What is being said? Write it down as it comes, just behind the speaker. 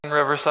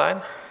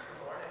Riverside.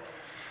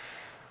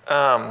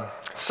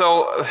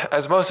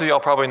 As most of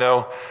y'all probably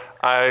know,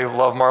 I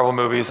love Marvel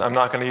movies. I'm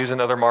not going to use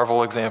another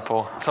Marvel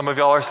example. Some of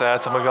y'all are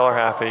sad, some of y'all are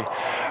happy.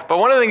 But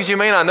one of the things you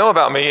may not know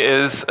about me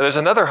is there's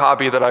another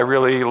hobby that I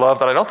really love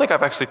that I don't think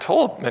I've actually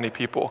told many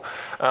people,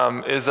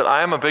 is that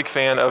I am a big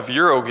fan of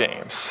Euro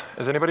games.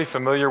 Is anybody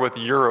familiar with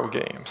Euro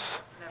games?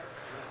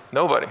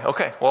 Nobody.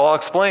 Okay. Well, I'll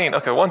explain.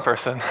 Okay, one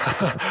person.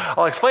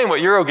 I'll explain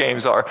what Euro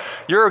games are.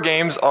 Euro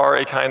games are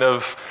a kind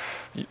of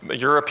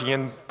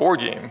European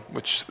board game,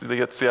 which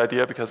gets the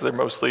idea because they're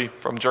mostly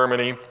from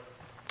Germany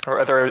or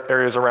other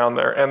areas around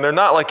there. And they're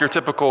not like your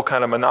typical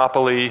kind of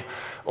Monopoly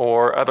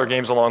or other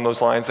games along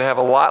those lines. They have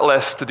a lot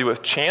less to do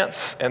with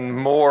chance and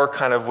more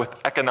kind of with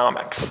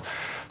economics.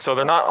 So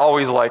they're not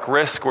always like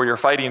Risk where you're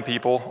fighting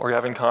people or you're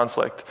having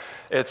conflict.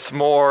 It's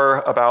more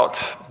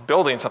about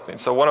building something.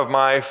 So one of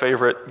my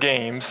favorite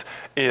games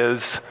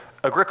is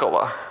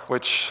Agricola,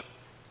 which,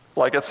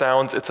 like it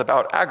sounds, it's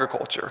about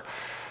agriculture,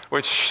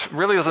 which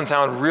really doesn't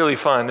sound really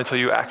fun until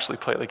you actually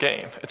play the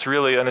game. It's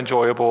really an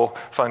enjoyable,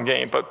 fun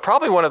game. But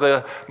probably one of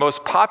the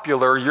most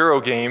popular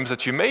Euro games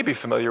that you may be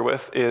familiar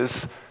with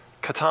is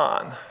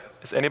Catan.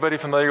 Is anybody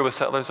familiar with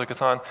Settlers of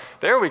Catan?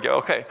 There we go,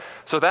 okay.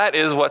 So that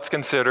is what's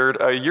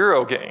considered a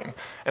Euro game.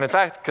 And in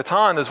fact,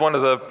 Catan is one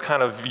of the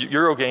kind of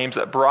Euro games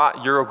that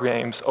brought Euro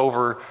games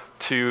over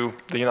to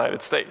the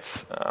United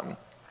States.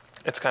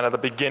 It's kind of the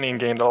beginning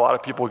game that a lot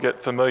of people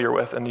get familiar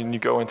with, and then you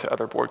go into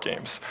other board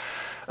games.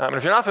 And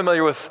if you're not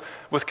familiar with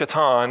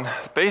Catan,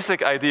 the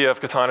basic idea of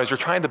Catan is you're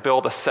trying to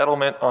build a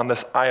settlement on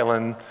this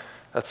island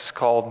that's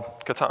called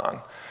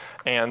Catan.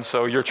 And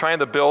so you're trying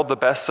to build the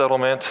best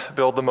settlement,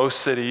 build the most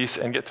cities,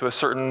 and get to a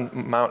certain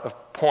amount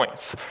of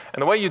points.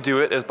 And the way you do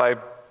it is by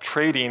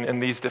trading in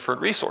these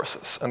different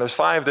resources. And there's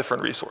 5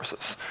 different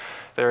resources.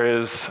 There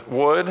is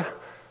wood,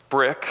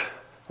 brick,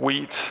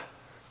 wheat,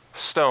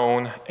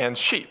 stone, and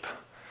sheep.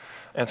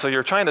 And so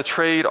you're trying to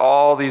trade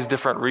all these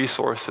different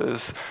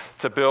resources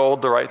to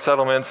build the right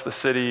settlements, the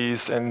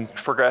cities, and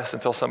progress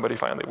until somebody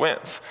finally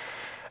wins.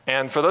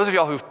 And for those of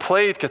y'all who've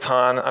played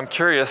Catan, I'm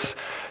curious,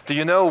 do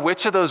you know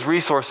which of those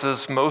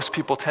resources most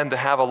people tend to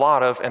have a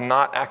lot of and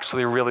not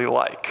actually really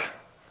like?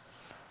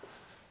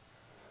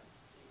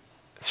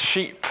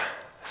 Sheep.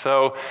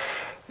 So,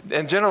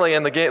 and generally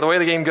in the game, the way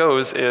the game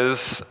goes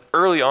is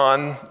early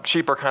on,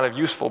 sheep are kind of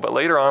useful, but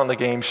later on in the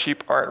game,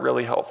 sheep aren't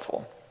really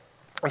helpful.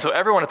 And so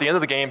everyone at the end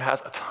of the game has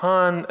a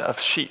ton of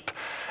sheep.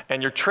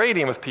 And you're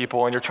trading with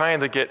people and you're trying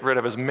to get rid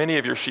of as many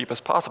of your sheep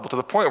as possible to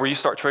the point where you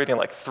start trading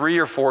like 3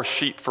 or 4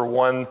 sheep for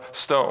 1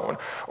 stone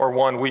or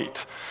 1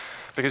 wheat.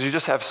 Because you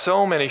just have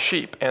so many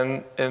sheep,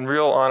 and in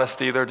real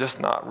honesty, they're just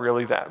not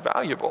really that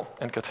valuable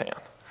in Catan.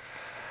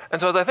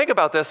 And so as I think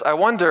about this, I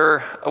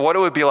wonder what it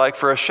would be like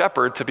for a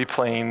shepherd to be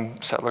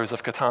playing Settlers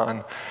of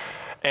Catan.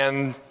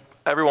 And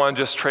everyone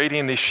just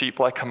trading these sheep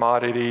like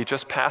commodity,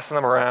 just passing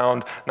them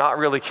around, not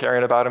really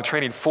caring about them,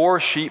 trading 4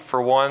 sheep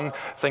for 1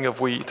 thing of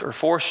wheat or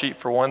 4 sheep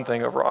for 1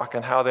 thing of rock,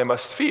 and how they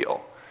must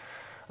feel.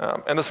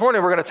 And this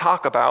morning we're going to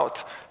talk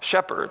about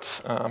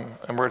shepherds,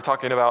 and we're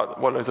talking about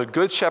what is a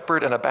good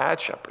shepherd and a bad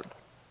shepherd.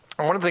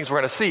 And one of the things we're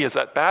going to see is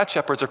that bad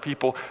shepherds are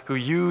people who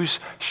use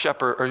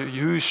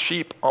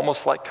sheep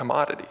almost like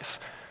commodities.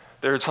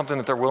 They're something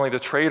that they're willing to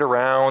trade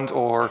around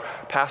or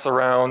pass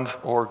around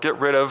or get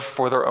rid of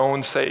for their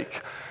own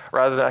sake,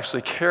 rather than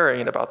actually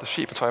caring about the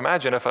sheep. And so I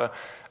imagine if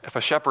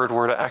a shepherd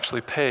were to actually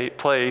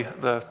play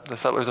the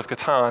Settlers of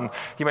Catan,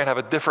 he might have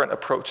a different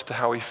approach to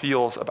how he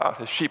feels about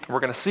his sheep. And we're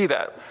going to see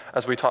that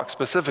as we talk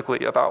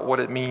specifically about what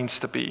it means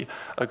to be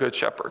a good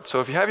shepherd. So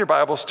if you have your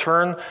Bibles,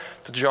 turn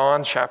to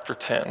John chapter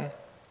 10.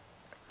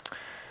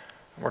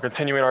 We're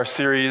continuing our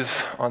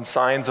series on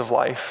signs of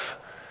life,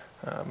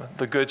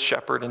 the good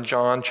shepherd in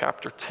John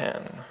chapter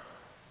 10.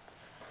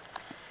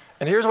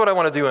 And here's what I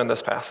want to do in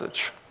this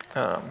passage.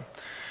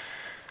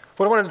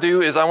 What I want to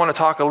do is I want to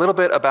talk a little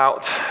bit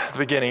about the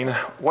beginning.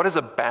 What is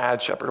a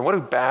bad shepherd? What do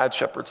bad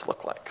shepherds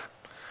look like?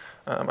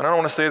 And I don't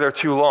want to stay there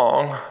too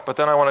long, but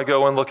then I want to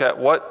go and look at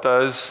what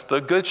does the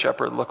good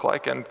shepherd look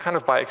like, and kind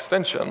of by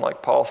extension,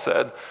 like Paul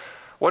said,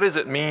 what does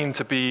it mean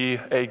to be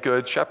a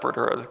good shepherd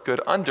or a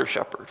good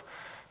under-shepherd?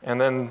 And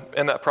then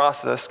in that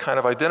process, kind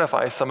of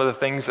identify some of the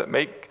things that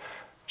make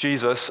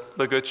Jesus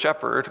the good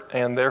shepherd,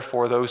 and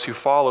therefore those who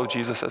follow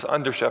Jesus as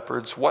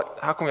under-shepherds.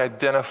 How can we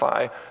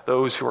identify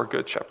those who are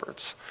good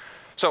shepherds?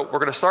 So we're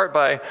going to start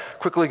by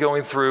quickly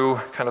going through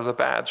kind of the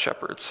bad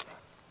shepherds,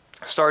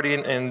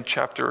 starting in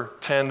chapter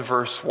 10,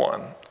 verse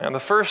 1. And the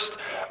first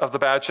of the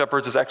bad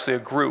shepherds is actually a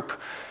group.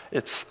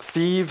 It's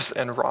thieves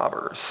and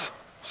robbers.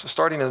 So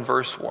starting in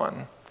verse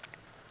 1.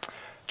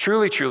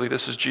 Truly, truly,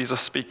 this is Jesus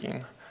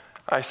speaking.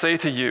 I say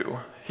to you,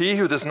 he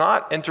who does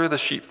not enter the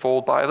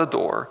sheepfold by the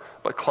door,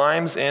 but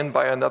climbs in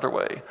by another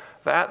way,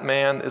 that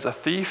man is a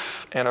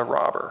thief and a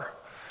robber.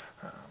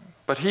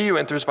 But he who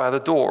enters by the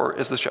door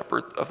is the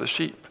shepherd of the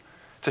sheep.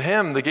 To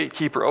him the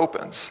gatekeeper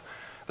opens.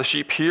 The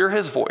sheep hear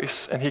his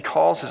voice, and he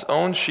calls his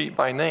own sheep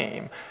by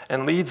name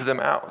and leads them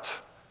out.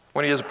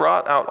 When he has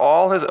brought out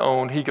all his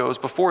own, he goes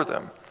before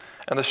them,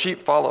 and the sheep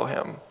follow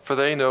him, for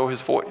they know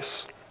his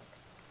voice.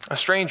 A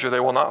stranger they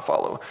will not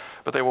follow,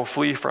 but they will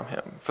flee from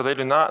him, for they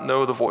do not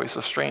know the voice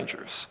of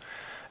strangers.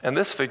 And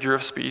this figure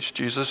of speech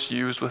Jesus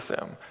used with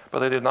them, but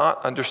they did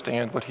not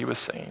understand what he was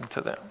saying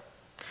to them.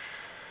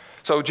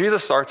 So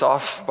Jesus starts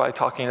off by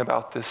talking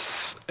about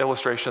this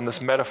illustration,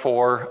 this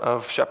metaphor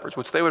of shepherds,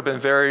 which they would have been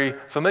very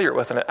familiar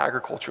with in an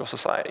agricultural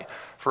society.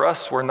 For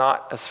us, we're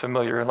not as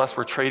familiar. Unless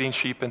we're trading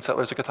sheep in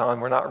Settlers of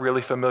Catan, we're not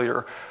really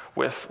familiar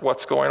with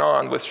what's going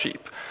on with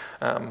sheep.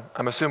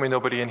 I'm assuming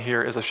nobody in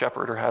here is a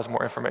shepherd or has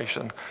more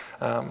information.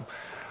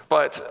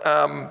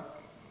 But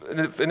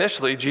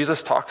initially,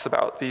 Jesus talks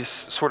about these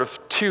sort of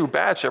two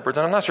bad shepherds,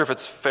 and I'm not sure if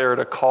it's fair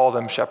to call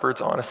them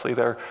shepherds, honestly.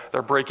 They're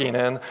breaking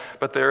in,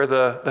 but they're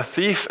the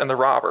thief and the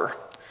robber.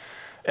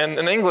 And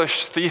in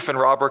English, thief and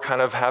robber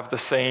kind of have the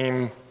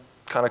same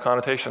kind of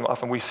connotation.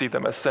 Often we see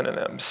them as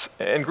synonyms.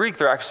 In Greek,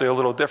 they're actually a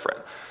little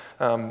different.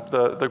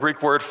 The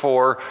Greek word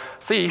for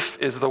thief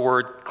is the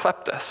word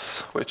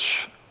kleptos,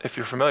 which, if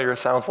you're familiar,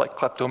 sounds like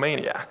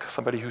kleptomaniac,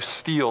 somebody who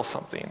steals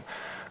something.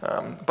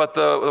 But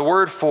the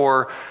word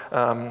for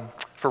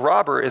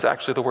robber is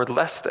actually the word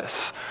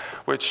lestis,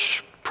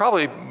 which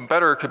probably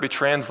better could be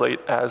translated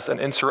as an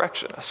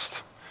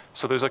insurrectionist.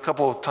 So there's a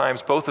couple of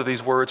times both of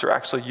these words are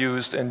actually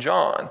used in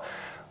John.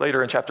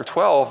 Later in chapter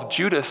 12,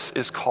 Judas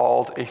is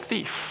called a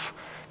thief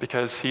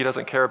because he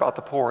doesn't care about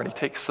the poor and he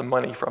takes some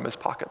money from his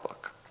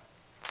pocketbook.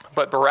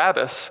 But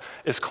Barabbas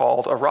is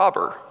called a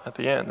robber at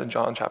the end in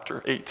John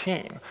chapter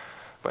 18.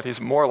 But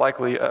he's more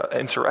likely an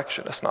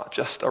insurrectionist, not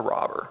just a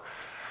robber.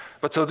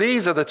 But so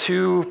these are the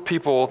two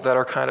people that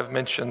are kind of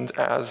mentioned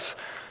as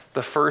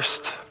the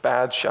first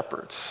bad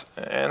shepherds.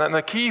 And then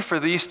the key for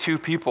these two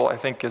people, I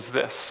think, is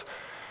this.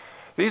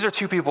 These are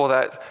two people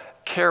that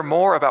care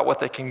more about what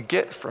they can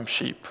get from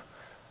sheep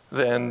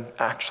than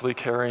actually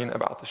caring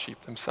about the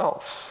sheep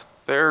themselves.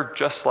 They're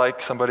just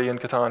like somebody in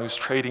Catan who's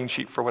trading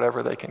sheep for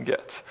whatever they can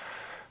get.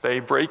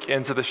 They break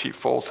into the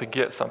sheepfold to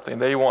get something.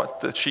 They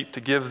want the sheep to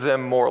give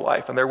them more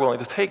life, and they're willing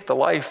to take the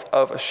life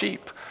of a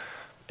sheep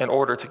in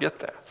order to get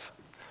that.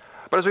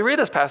 But as we read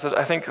this passage,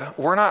 I think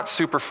we're not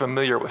super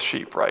familiar with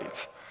sheep,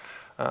 right?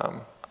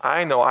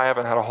 I know I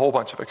haven't had a whole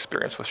bunch of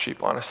experience with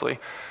sheep, honestly.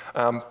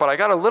 But I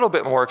got a little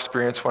bit more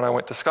experience when I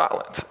went to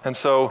Scotland. And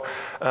so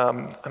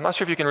I'm not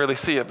sure if you can really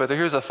see it, but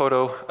here's a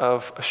photo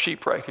of a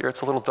sheep right here.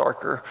 It's a little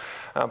darker.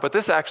 But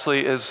this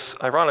actually is,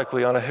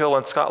 ironically, on a hill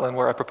in Scotland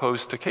where I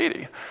proposed to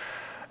Katie.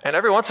 And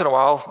every once in a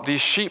while,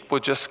 these sheep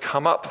would just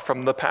come up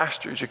from the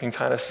pastures you can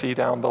kind of see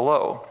down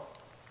below.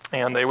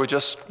 And they would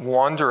just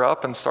wander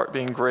up and start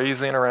being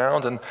grazing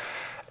around.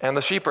 And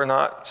the sheep are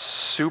not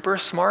super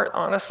smart,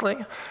 honestly.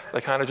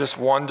 They kind of just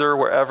wander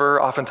wherever.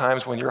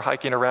 Oftentimes when you're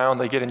hiking around,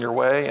 they get in your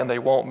way and they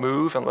won't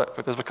move. And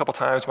there's a couple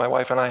times my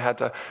wife and I had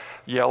to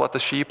yell at the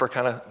sheep or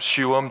kind of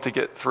shoo them to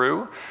get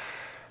through.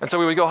 And so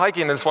we would go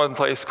hiking in this one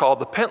place called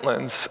the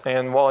Pentlands.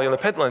 And while you're in the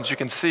Pentlands, you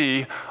can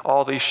see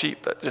all these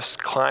sheep that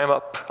just climb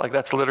up. Like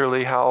that's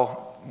literally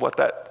what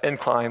that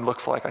incline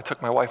looks like. I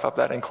took my wife up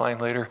that incline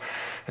later,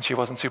 and she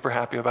wasn't super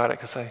happy about it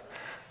because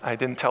I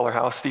didn't tell her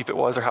how steep it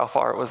was or how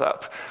far it was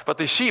up. But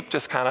these sheep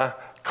just kind of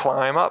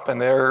climb up, and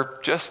they're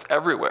just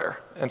everywhere.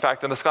 In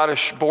fact, in the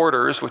Scottish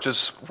borders, which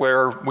is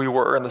where we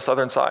were in the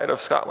southern side of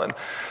Scotland,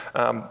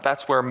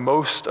 that's where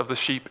most of the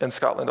sheep in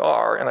Scotland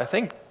are. And I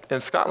think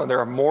in Scotland there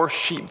are more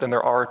sheep than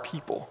there are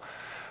people.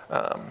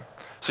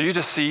 So you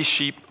just see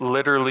sheep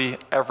literally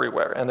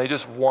everywhere, and they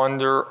just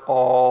wander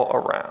all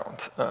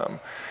around.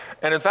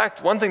 And in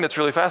fact, one thing that's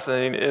really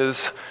fascinating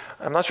is,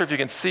 I'm not sure if you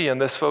can see in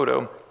this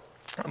photo,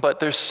 but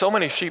there's so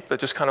many sheep that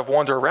just kind of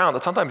wander around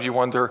that sometimes you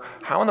wonder,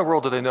 how in the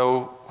world do they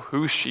know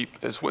whose sheep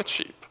is which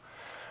sheep?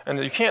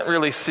 And you can't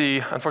really see,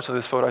 unfortunately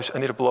this photo, I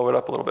need to blow it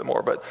up a little bit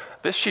more, but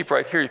this sheep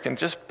right here, you can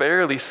just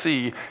barely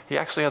see, he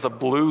actually has a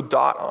blue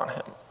dot on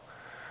him.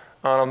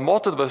 On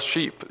multiple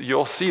sheep,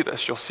 you'll see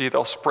this. You'll see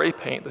they'll spray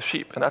paint the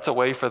sheep, and that's a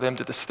way for them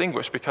to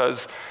distinguish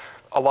because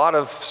a lot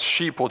of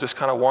sheep will just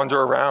kind of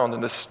wander around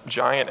in this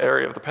giant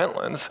area of the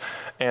Pentlands,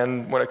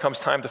 and when it comes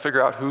time to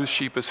figure out whose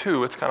sheep is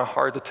who, it's kind of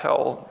hard to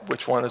tell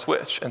which one is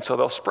which, and so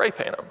they'll spray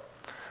paint them.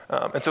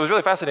 And so it was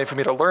really fascinating for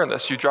me to learn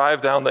this. You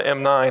drive down the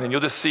M9 and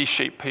you'll just see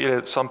sheep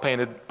painted, some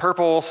painted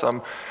purple,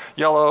 some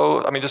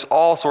yellow, just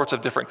all sorts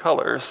of different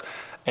colors,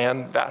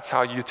 and that's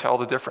how you tell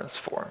the difference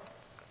for them.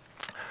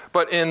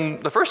 But in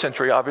the first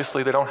century,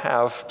 obviously, they don't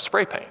have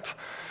spray paint.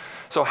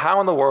 So how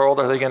in the world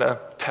are they going to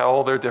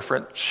tell their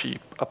different sheep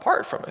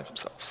apart from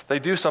themselves? They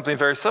do something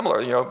very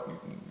similar.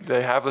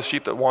 They have the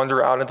sheep that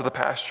wander out into the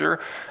pasture,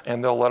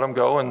 and they'll let them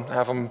go and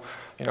have them,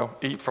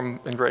 eat from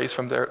and graze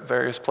from their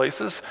various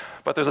places.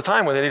 But there's a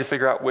time when they need to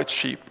figure out which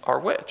sheep are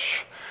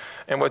which.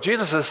 And what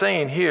Jesus is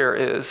saying here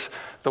is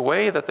the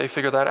way that they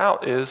figure that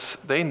out is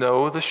they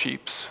know the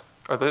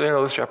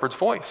shepherd's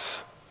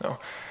voice.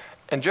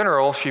 In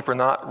general, sheep are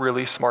not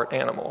really smart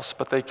animals,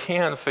 but they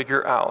can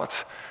figure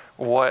out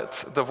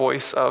what the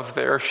voice of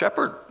their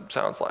shepherd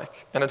sounds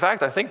like. And in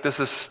fact, I think this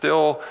is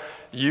still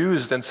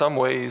used in some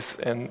ways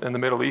in the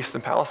Middle East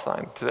and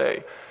Palestine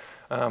today.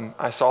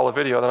 I saw a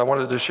video that I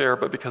wanted to share,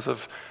 but because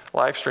of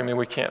live streaming,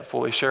 we can't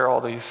fully share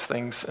all these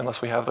things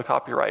unless we have the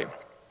copyright.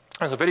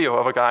 There's a video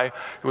of a guy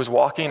who was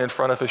walking in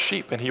front of his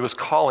sheep, and he was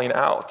calling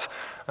out,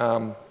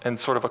 and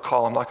sort of a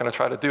call. I'm not going to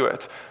try to do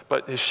it,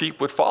 but his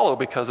sheep would follow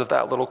because of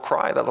that little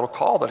cry, that little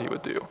call that he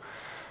would do.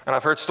 And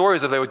I've heard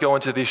stories of they would go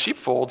into these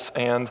sheepfolds,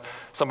 and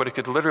somebody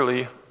could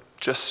literally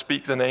just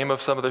speak the name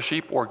of some of their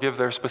sheep or give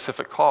their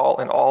specific call,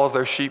 and all of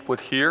their sheep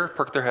would hear,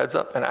 perk their heads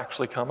up, and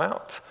actually come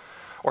out.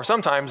 Or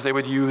sometimes they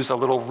would use a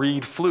little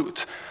reed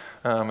flute.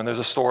 And there's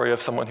a story of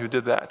someone who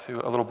did that.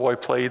 A little boy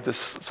played this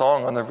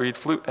song on the reed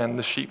flute, and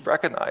the sheep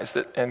recognized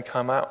it and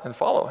come out and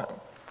follow him.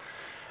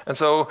 And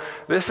so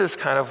this is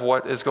kind of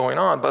what is going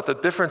on. But the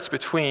difference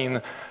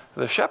between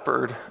the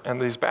shepherd and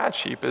these bad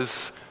sheep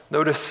is,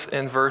 notice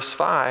in verse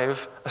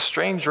 5, a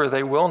stranger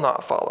they will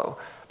not follow,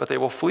 but they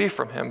will flee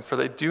from him, for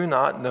they do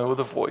not know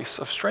the voice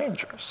of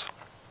strangers.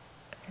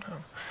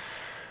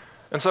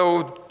 And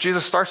so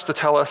Jesus starts to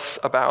tell us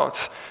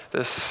about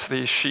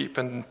these sheep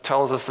and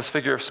tells us this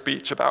figure of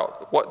speech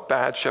about what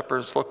bad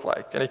shepherds look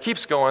like. And he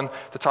keeps going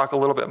to talk a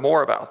little bit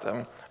more about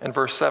them in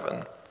verse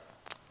 7.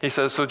 He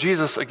says, so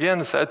Jesus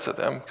again said to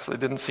them, because they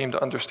didn't seem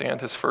to understand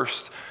his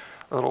first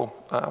little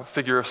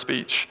figure of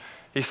speech,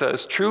 he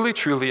says, truly,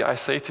 truly, I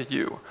say to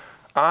you,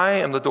 I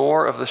am the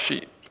door of the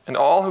sheep, and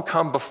all who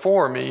come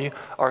before me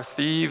are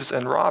thieves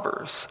and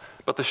robbers,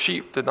 but the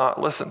sheep did not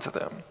listen to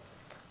them.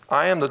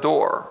 I am the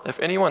door.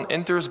 If anyone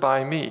enters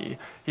by me,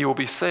 he will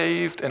be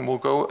saved and will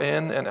go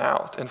in and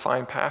out and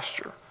find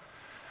pasture.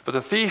 But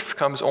the thief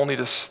comes only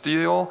to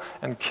steal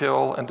and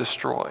kill and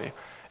destroy.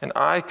 And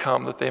I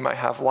come that they might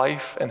have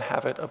life and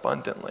have it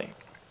abundantly.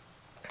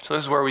 So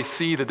this is where we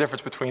see the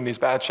difference between these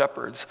bad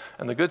shepherds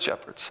and the good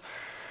shepherds.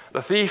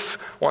 The thief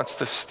wants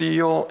to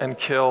steal and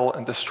kill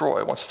and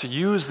destroy, wants to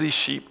use these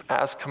sheep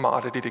as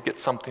commodity to get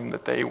something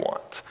that they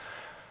want.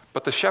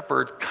 But the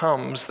shepherd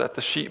comes that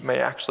the sheep may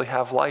actually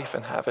have life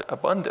and have it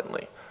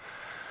abundantly.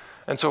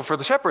 And so for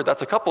the shepherd,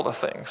 that's a couple of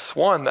things.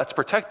 One, that's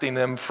protecting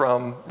them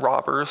from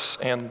robbers,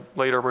 and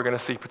later we're going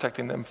to see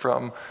protecting them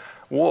from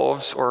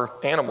wolves or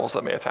animals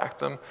that may attack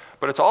them.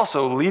 But it's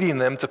also leading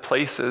them to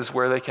places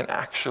where they can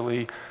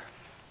actually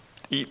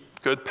eat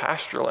good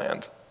pasture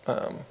land.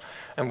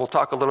 And we'll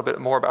talk a little bit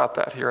more about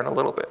that here in a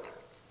little bit.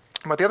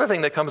 But the other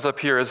thing that comes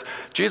up here is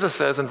Jesus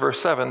says in verse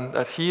 7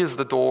 that he is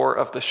the door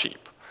of the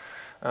sheep.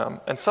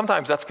 And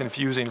sometimes that's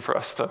confusing for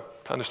us to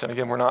understand.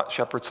 Again, we're not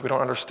shepherds, so we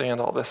don't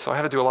understand all this. So I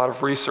had to do a lot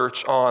of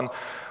research on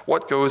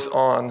what goes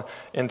on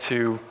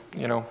into,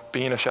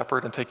 being a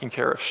shepherd and taking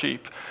care of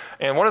sheep.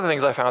 And one of the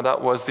things I found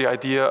out was the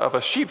idea of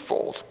a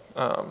sheepfold.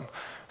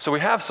 So we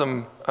have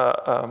some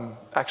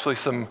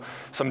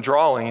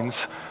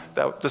drawings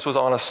that this was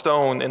on a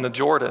stone in the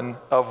Jordan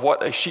of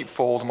what a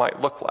sheepfold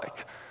might look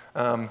like.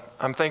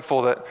 I'm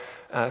thankful that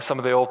some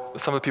of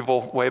the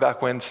people way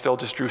back when still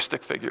just drew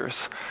stick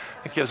figures.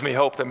 It gives me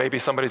hope that maybe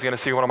somebody's going to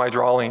see one of my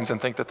drawings and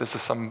think that this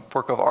is some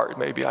work of art.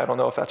 Maybe, I don't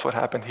know if that's what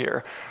happened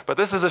here. But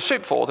this is a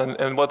sheepfold,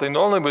 and what they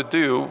normally would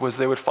do was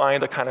they would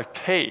find a kind of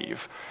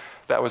cave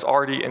that was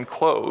already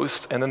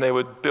enclosed, and then they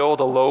would build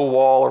a low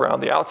wall around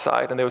the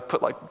outside, and they would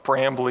put like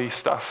brambly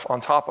stuff on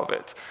top of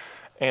it.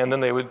 And then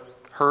they would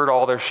herd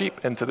all their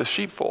sheep into the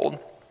sheepfold,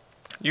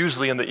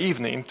 usually in the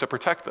evening, to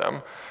protect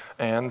them,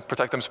 and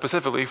protect them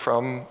specifically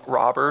from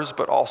robbers,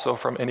 but also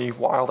from any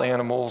wild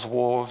animals,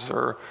 wolves,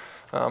 or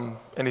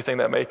anything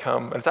that may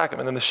come and attack them.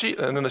 And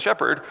then the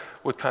shepherd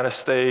would kind of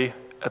stay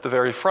at the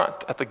very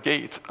front, at the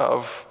gate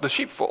of the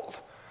sheepfold.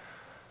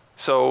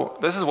 So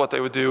this is what they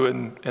would do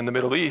in the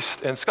Middle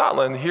East. In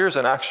Scotland, here's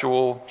an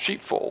actual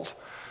sheepfold,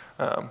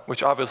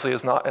 which obviously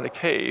is not in a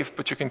cave,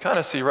 but you can kind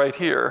of see right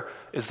here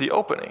is the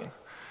opening.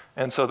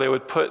 And so they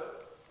would put,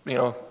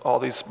 all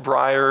these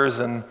briars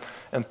and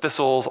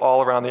thistles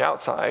all around the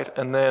outside.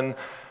 And then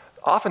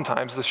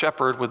oftentimes the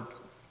shepherd would,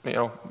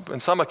 in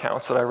some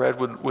accounts that I read,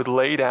 would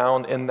lay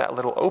down in that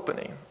little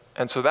opening.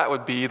 And so that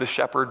would be the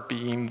shepherd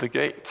being the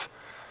gate.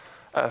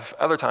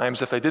 Other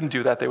times, if they didn't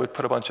do that, they would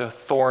put a bunch of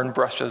thorn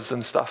brushes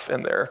and stuff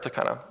in there to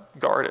kind of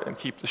guard it and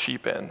keep the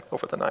sheep in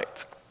over the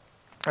night.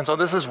 And so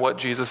this is what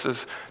Jesus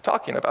is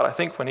talking about. I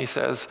think when he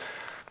says,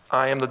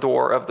 I am the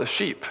door of the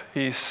sheep,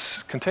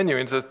 he's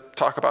continuing to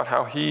talk about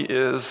how he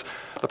is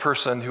the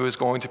person who is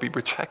going to be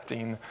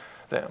protecting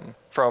them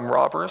from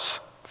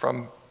robbers,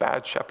 from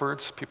bad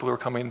shepherds, people who are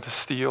coming to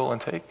steal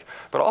and take,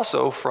 but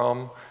also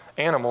from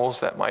animals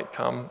that might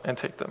come and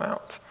take them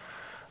out.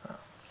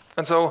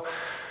 And so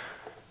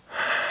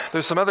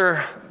there's some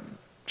other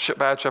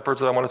bad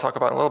shepherds that I want to talk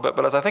about in a little bit,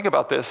 but as I think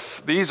about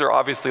this, these are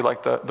obviously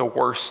like the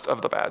worst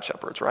of the bad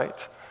shepherds,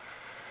 right?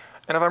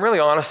 And if I'm really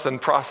honest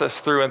and process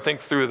through and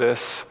think through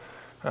this,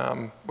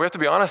 we have to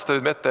be honest to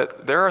admit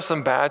that there are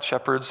some bad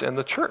shepherds in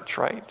the church,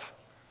 right?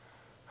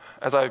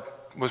 As I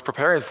was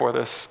preparing for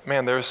this,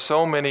 there's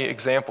so many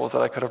examples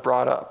that I could have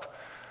brought up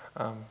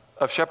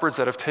of shepherds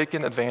that have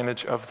taken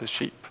advantage of the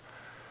sheep,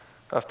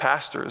 of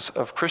pastors,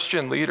 of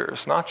Christian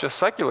leaders, not just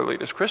secular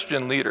leaders,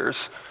 Christian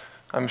leaders.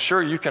 I'm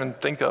sure you can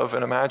think of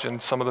and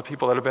imagine some of the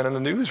people that have been in the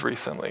news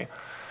recently.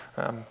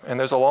 And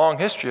there's a long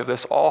history of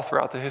this all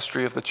throughout the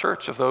history of the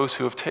church, of those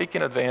who have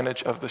taken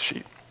advantage of the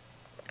sheep.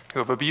 who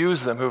have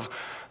abused them, who have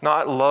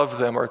not loved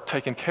them or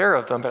taken care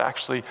of them, but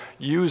actually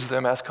used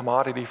them as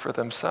commodity for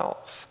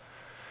themselves.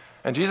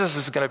 And Jesus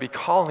is going to be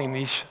calling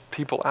these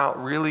people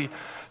out really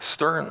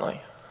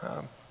sternly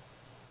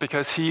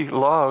because he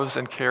loves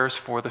and cares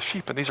for the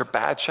sheep. And these are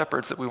bad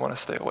shepherds that we want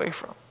to stay away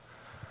from.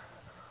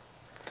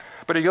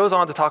 But he goes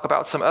on to talk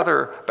about some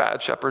other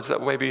bad shepherds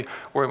that we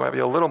might be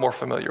a little more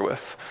familiar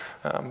with.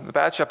 The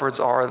bad shepherds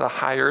are the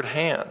hired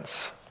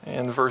hands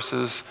in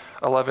verses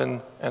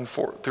 11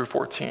 through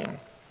 14.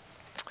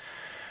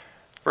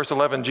 Verse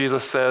 11,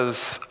 Jesus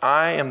says,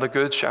 I am the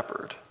good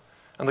shepherd,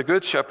 and the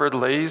good shepherd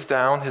lays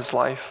down his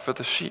life for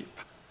the sheep.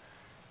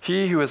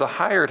 He who is a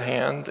hired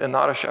hand and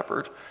not a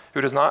shepherd,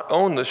 who does not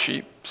own the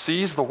sheep,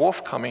 sees the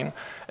wolf coming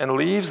and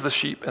leaves the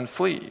sheep and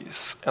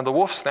flees, and the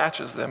wolf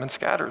snatches them and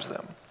scatters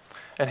them.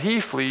 And he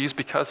flees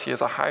because he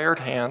is a hired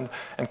hand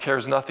and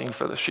cares nothing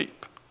for the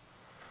sheep.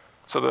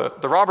 So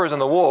the robbers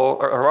and the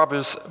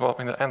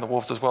and the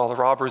wolves as well, the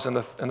robbers and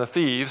the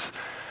thieves,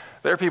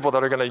 they're people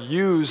that are going to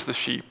use the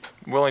sheep,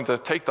 willing to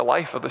take the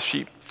life of the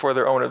sheep for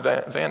their own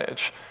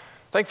advantage.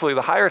 Thankfully,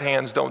 the hired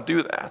hands don't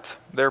do that.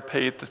 They're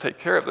paid to take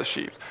care of the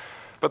sheep.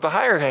 But the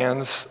hired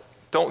hands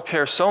don't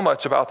care so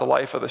much about the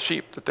life of the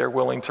sheep that they're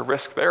willing to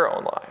risk their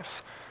own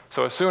lives.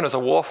 So as soon as a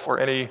wolf or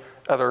any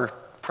other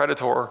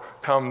predator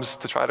comes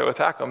to try to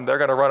attack them, they're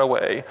going to run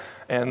away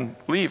and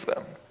leave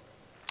them.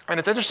 And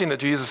it's interesting that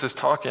Jesus is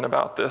talking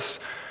about this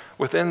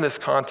within this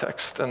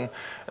context. And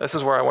this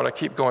is where I want to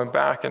keep going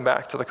back and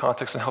back to the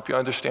context and help you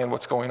understand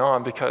what's going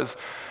on, because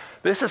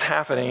this is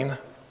happening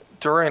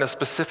during a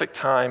specific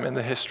time in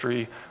the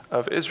history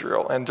of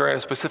Israel and during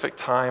a specific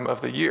time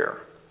of the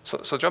year.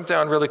 So jump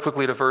down really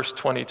quickly to verse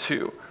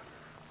 22.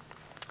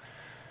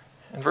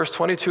 In verse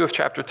 22 of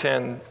chapter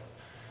 10,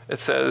 it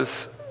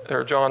says,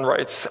 or John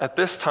writes, at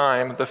this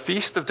time, the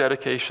feast of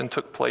dedication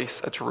took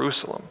place at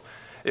Jerusalem.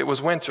 It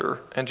was winter,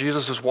 and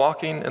Jesus was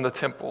walking in the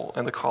temple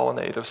in the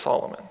colonnade of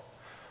Solomon.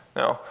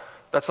 Now,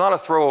 that's not a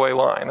throwaway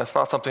line. That's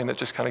not something that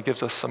just kind of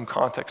gives us some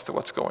context to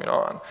what's going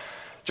on.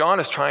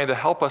 John is trying to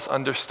help us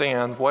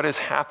understand what is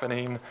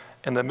happening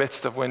in the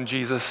midst of when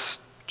Jesus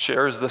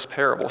shares this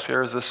parable,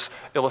 shares this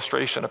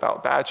illustration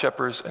about bad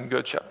shepherds and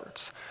good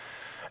shepherds.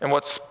 And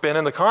what's been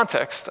in the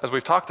context, as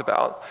we've talked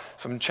about,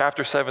 from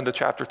chapter 7 to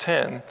chapter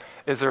 10,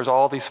 is there's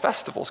all these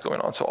festivals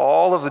going on. So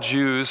all of the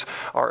Jews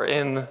are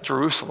in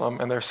Jerusalem,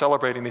 and they're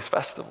celebrating these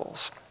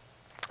festivals.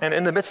 And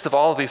in the midst of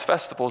all of these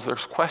festivals,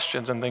 there's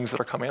questions and things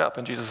that are coming up.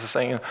 And Jesus is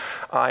saying,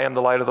 I am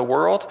the light of the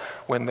world,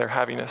 when they're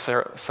having a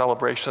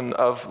celebration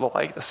of the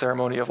light, the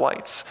ceremony of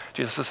lights.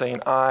 Jesus is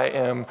saying, I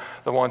am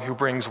the one who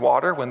brings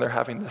water, when they're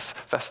having this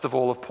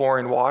festival of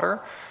pouring water.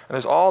 And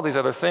there's all these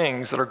other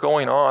things that are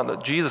going on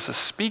that Jesus is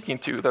speaking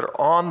to that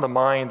are on the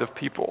mind of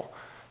people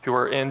who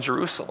are in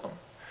Jerusalem.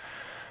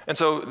 And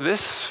so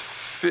this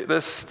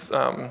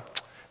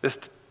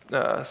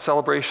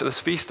celebration,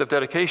 this feast of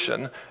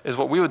dedication, is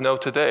what we would know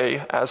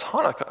today as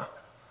Hanukkah.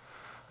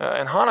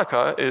 And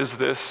Hanukkah is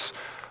this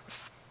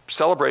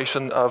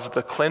celebration of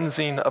the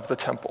cleansing of the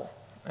temple.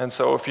 And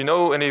so if you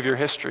know any of your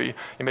history,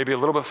 you may be a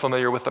little bit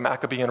familiar with the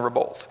Maccabean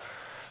revolt.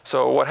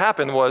 So what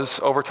happened was,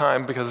 over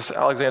time, because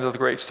Alexander the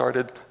Great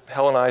started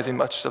Hellenizing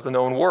much of the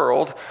known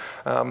world,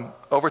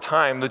 over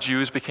time the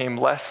Jews became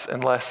less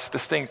and less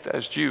distinct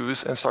as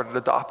Jews and started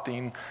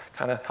adopting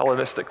kind of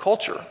Hellenistic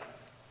culture.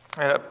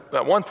 And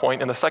at one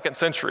point in the 2nd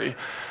century,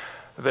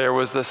 there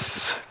was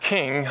this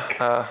king,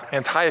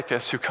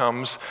 Antiochus, who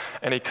comes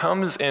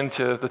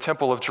into the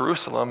temple of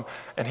Jerusalem,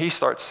 and he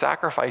starts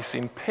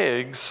sacrificing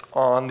pigs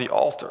on the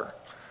altar.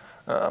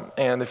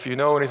 And if you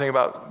know anything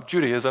about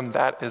Judaism,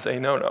 that is a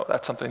no-no.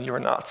 That's something you are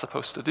not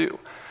supposed to do.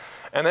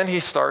 And then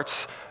he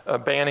starts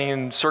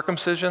banning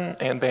circumcision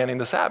and banning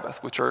the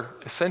Sabbath, which are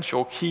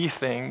essential key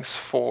things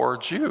for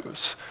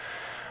Jews.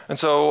 And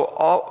so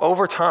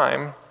over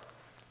time,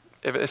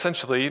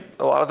 essentially,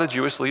 a lot of the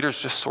Jewish leaders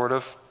just sort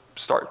of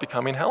start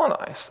becoming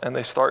Hellenized, and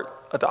they start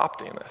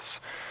adopting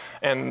this.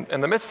 And in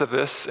the midst of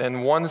this,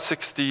 in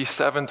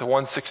 167 to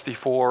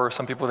 164,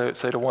 some people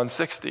say to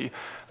 160,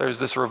 there's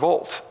this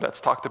revolt that's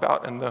talked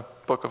about in the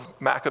book of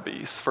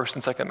Maccabees, 1st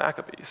and 2nd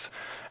Maccabees.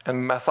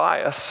 And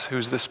Matthias,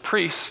 who's this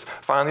priest,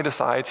 finally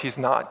decides he's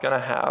not going to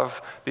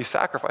have these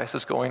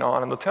sacrifices going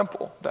on in the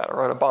temple that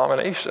are an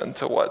abomination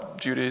to what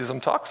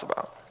Judaism talks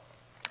about.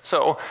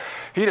 So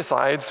he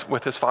decides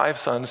with his 5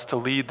 sons to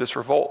lead this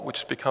revolt,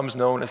 which becomes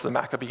known as the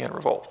Maccabean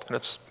Revolt. And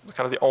it's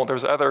kind of the only,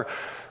 there's other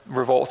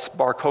revolts,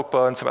 Bar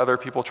Kokhba and some other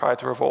people tried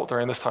to revolt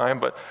during this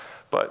time, but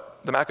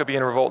the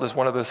Maccabean Revolt is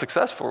one of the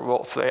successful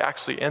revolts. They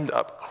actually end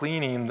up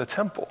cleaning the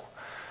temple.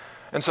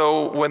 And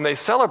so when they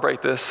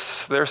celebrate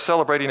this, they're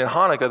celebrating in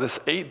Hanukkah this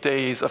 8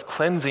 days of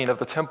cleansing of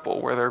the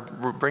temple, where they're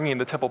bringing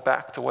the temple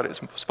back to what it's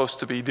supposed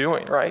to be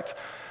doing, right?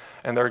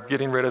 And they're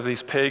getting rid of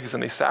these pigs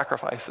and these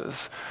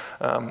sacrifices.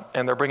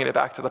 And they're bringing it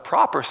back to the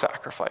proper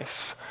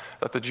sacrifice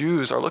that the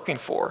Jews are looking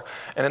for.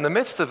 And in the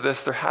midst of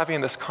this, they're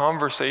having this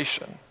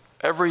conversation.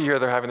 Every year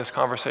they're having this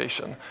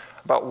conversation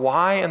about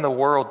why in the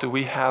world do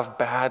we have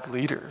bad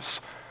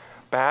leaders?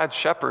 bad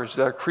shepherds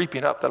that are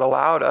creeping up that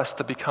allowed us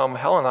to become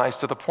Hellenized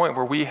to the point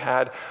where we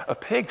had a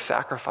pig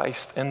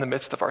sacrificed in the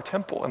midst of our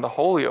temple, in the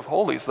Holy of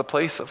Holies, the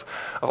place of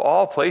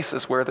all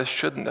places where this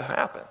shouldn't have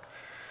happened.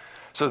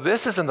 So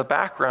this is in the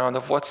background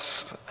of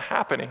what's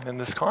happening in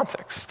this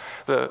context.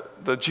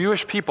 The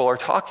Jewish people are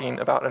talking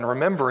about and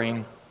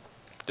remembering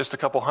just a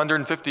couple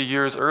 150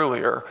 years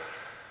earlier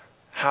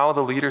how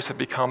the leaders had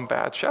become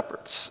bad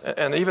shepherds.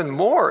 And even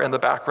more in the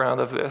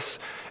background of this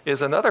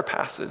is another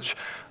passage.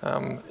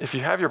 If you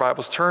have your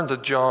Bibles, turn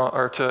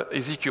to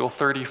Ezekiel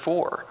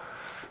 34,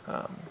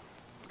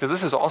 because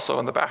this is also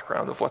in the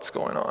background of what's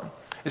going on.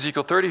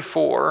 Ezekiel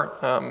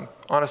 34,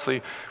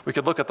 honestly, we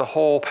could look at the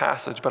whole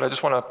passage, but I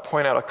just want to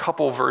point out a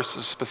couple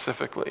verses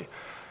specifically.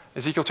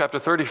 Ezekiel chapter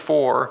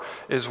 34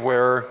 is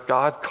where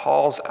God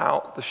calls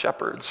out the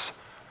shepherds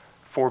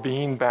for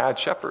being bad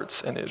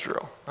shepherds in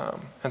Israel.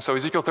 And so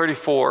Ezekiel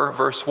 34,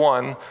 verse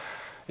 1,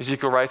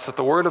 Ezekiel writes that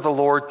the word of the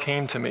Lord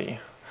came to me,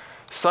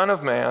 Son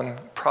of man,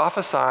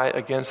 prophesy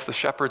against the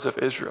shepherds of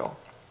Israel.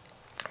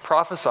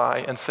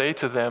 Prophesy and say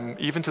to them,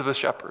 even to the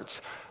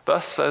shepherds,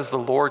 thus says the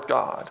Lord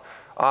God,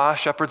 ah,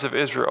 shepherds of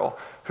Israel,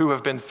 who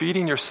have been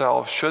feeding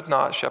yourselves, should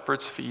not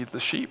shepherds feed the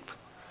sheep?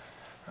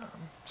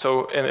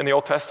 So in the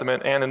Old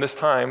Testament and in this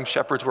time,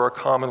 shepherds were a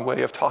common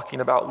way of talking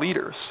about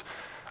leaders.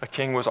 A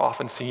king was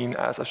often seen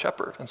as a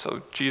shepherd. And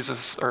so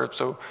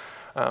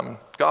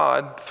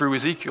God, through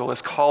Ezekiel,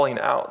 is calling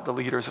out the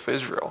leaders of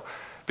Israel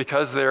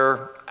because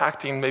they're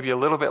acting maybe a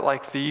little bit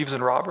like thieves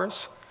and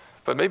robbers,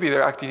 but maybe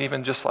they're acting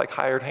even just like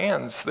hired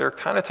hands. They're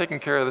kind of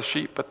taking care of the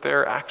sheep, but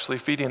they're actually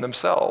feeding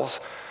themselves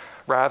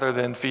rather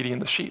than feeding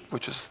the sheep,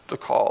 which is the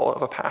call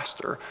of a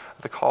pastor,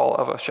 the call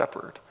of a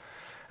shepherd.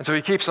 And so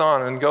he keeps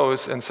on and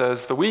goes and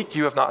says, the weak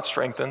you have not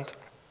strengthened,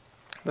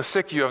 the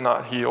sick you have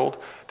not healed,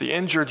 the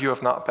injured you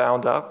have not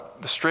bound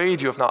up, the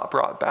strayed you have not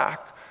brought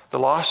back, the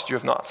lost you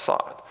have not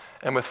sought,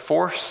 and with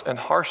force and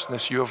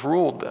harshness you have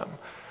ruled them.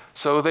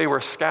 So they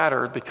were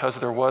scattered because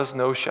there was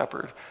no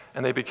shepherd,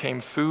 and they became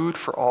food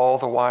for all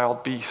the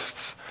wild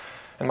beasts.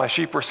 And my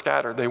sheep were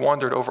scattered. They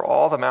wandered over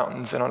all the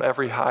mountains and on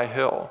every high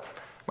hill.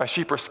 My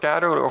sheep were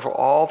scattered over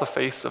all the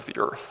face of the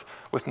earth,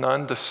 with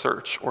none to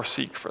search or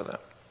seek for them.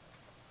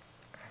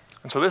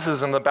 And so this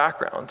is in the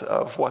background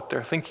of what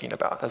they're thinking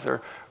about as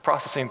they're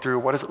processing through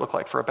what does it look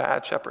like for a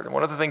bad shepherd. And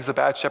one of the things the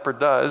bad shepherd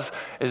does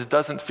is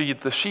doesn't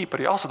feed the sheep, but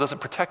he also doesn't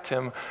protect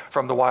him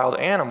from the wild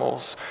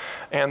animals.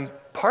 And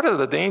part of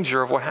the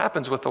danger of what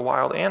happens with the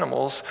wild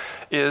animals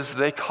is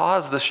they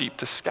cause the sheep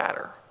to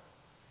scatter.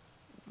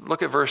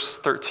 Look at verse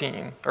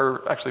 13,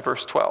 or actually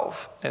verse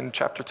 12 in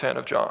chapter 10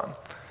 of John.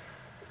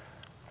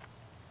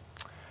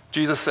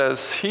 Jesus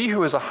says, he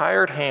who is a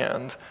hired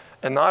hand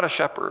and not a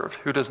shepherd,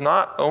 who does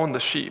not own the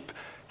sheep,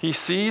 he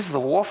sees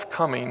the wolf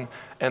coming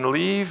and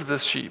leaves the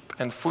sheep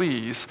and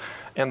flees,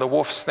 and the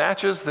wolf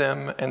snatches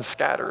them and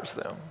scatters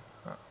them.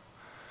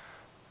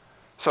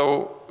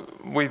 So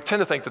we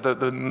tend to think that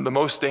the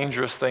most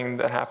dangerous thing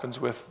that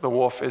happens with the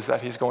wolf is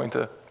that he's going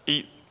to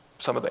eat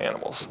some of the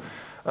animals,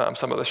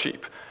 some of the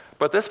sheep.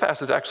 But this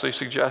passage actually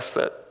suggests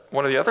that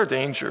one of the other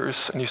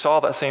dangers, and you saw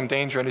that same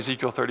danger in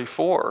Ezekiel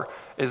 34,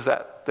 is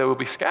that they will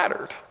be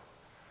scattered.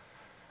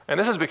 And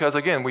this is because,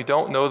 again, we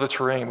don't know the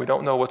terrain. We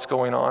don't know what's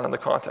going on in the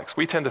context.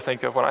 We tend to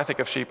think of, when I think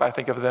of sheep, I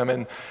think of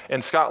them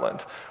in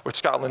Scotland, which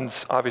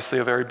Scotland's obviously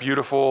a very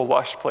beautiful,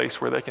 lush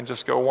place where they can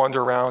just go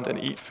wander around and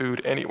eat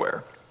food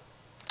anywhere.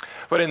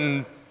 But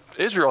in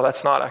Israel,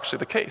 that's not actually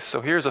the case.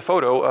 So here's a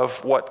photo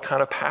of what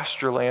kind of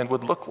pasture land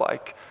would look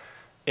like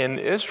in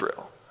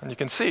Israel. And you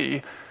can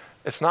see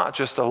it's not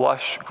just a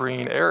lush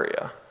green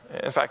area.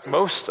 In fact,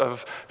 most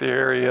of the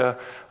area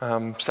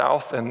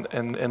south and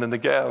in the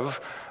Negev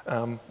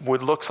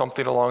would look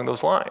something along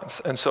those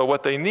lines. And so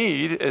what they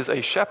need is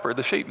a shepherd.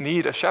 The sheep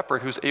need a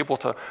shepherd who's able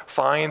to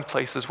find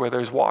places where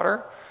there's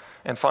water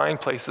and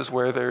find places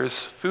where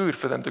there's food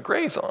for them to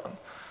graze on.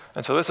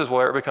 And so this is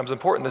where it becomes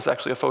important. This is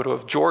actually a photo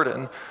of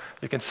Jordan.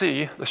 You can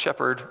see the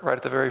shepherd right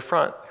at the very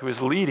front who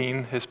is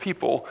leading his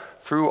people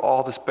through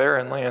all this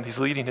barren land. He's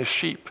leading his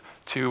sheep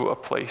to a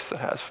place that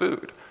has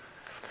food.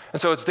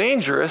 And so it's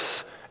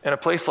dangerous in a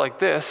place like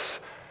this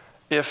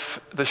if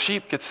the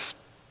sheep gets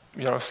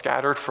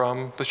scattered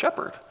from the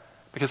shepherd,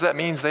 because that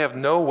means they have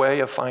no way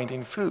of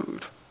finding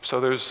food. So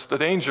there's the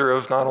danger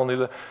of not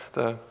only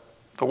the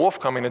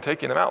wolf coming and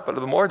taking them out, but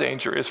the more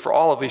danger is for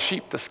all of these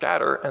sheep to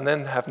scatter and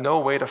then have no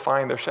way to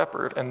find their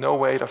shepherd and no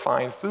way to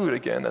find food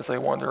again as they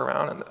wander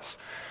around in this.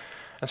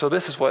 And so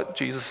this is what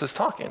Jesus is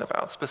talking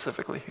about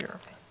specifically here.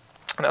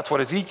 And that's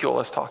what Ezekiel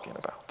is talking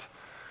about.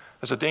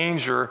 There's a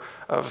danger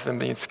of them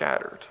being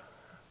scattered.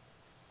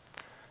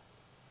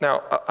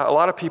 Now, a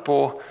lot of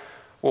people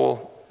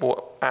will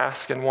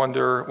ask and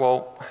wonder,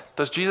 well,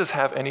 does Jesus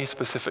have any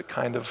specific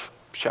kind of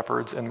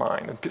shepherds in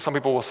mind? And some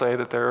people will say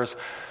that there's,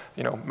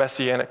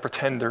 messianic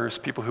pretenders,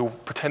 people who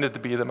pretended to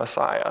be the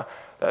Messiah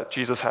that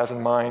Jesus has in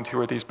mind, who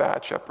are these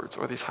bad shepherds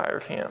or these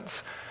hired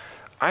hands.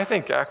 I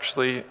think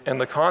actually, in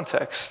the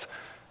context,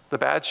 the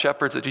bad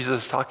shepherds that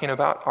Jesus is talking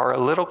about are a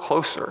little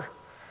closer.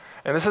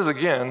 And this is,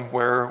 again,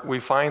 where we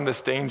find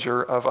this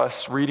danger of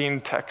us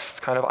reading texts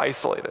kind of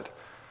isolated.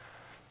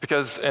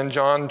 Because in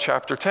John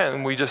chapter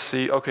 10, we just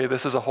see, okay,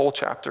 this is a whole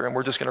chapter, and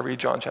we're just going to read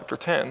John chapter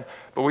 10,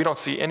 but we don't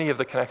see any of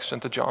the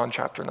connection to John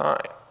chapter 9.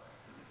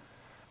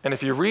 And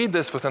if you read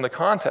this within the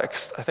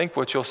context, I think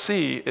what you'll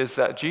see is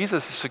that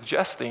Jesus is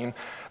suggesting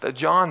that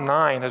John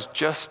 9 has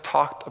just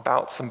talked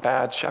about some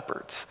bad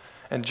shepherds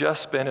and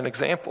just been an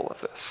example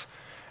of this.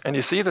 And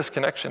you see this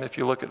connection if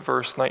you look at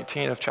verse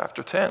 19 of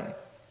chapter 10.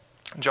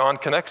 John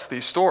connects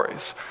these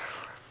stories.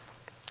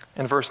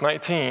 In verse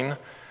 19,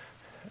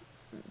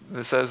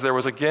 it says, "There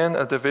was again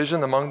a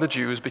division among the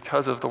Jews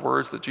because of the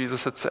words that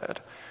Jesus had said.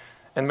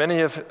 And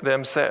many of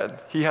them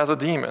said, 'He has a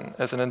demon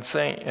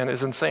and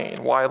is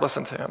insane. Why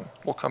listen to him?'"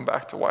 We'll come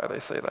back to why they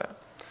say that.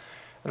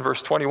 In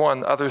verse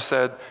 21, others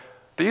said,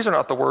 "These are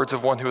not the words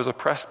of one who is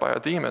oppressed by a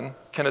demon.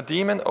 Can a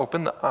demon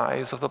open the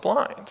eyes of the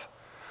blind?"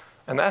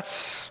 And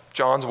that's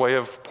John's way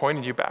of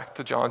pointing you back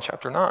to John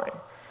chapter 9.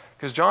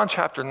 Because John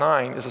chapter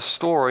 9 is a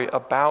story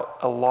about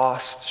a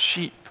lost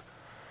sheep.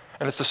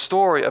 And it's a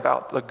story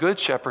about the good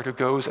shepherd who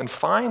goes and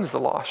finds the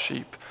lost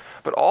sheep,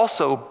 but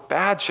also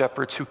bad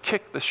shepherds who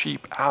kick the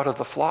sheep out of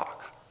the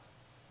flock.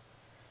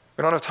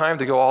 We don't have time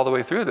to go all the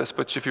way through this,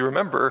 but if you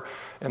remember,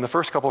 in the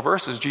first couple of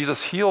verses,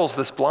 Jesus heals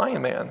this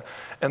blind man.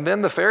 And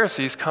then the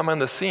Pharisees come on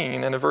the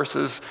scene, and in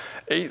verses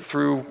 8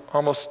 through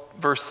almost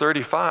verse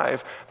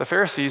 35, the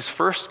Pharisees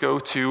first go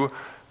to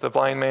the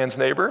blind man's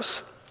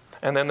neighbors,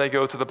 and then they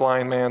go to the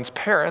blind man's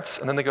parents,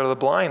 and then they go to the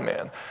blind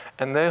man.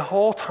 And the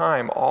whole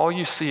time, all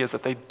you see is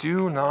that they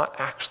do not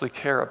actually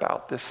care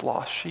about this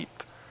lost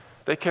sheep.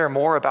 They care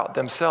more about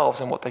themselves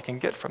and what they can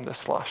get from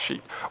this lost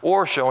sheep,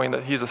 or showing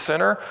that he's a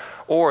sinner,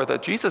 or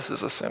that Jesus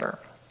is a sinner.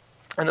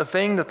 And the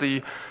thing that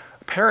the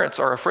parents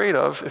are afraid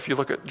of, if you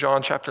look at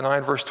John chapter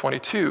 9, verse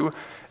 22,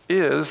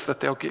 is that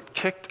they'll get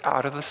kicked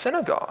out of the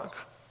synagogue.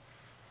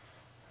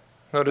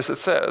 Notice it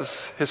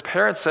says, "His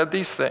parents said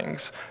these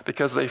things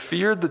because they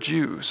feared the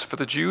Jews, for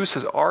the Jews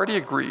had already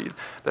agreed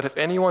that if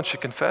anyone should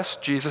confess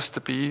Jesus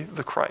to be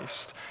the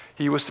Christ,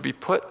 he was to be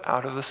put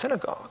out of the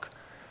synagogue.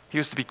 He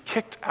was to be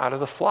kicked out of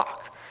the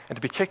flock. And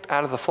to be kicked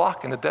out of the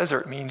flock in the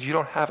desert means you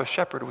don't have a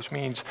shepherd, which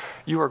means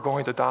you are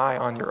going to die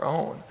on your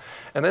own."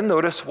 And then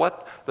notice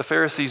what the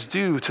Pharisees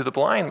do to the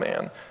blind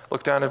man.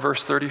 Look down at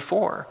verse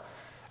 34.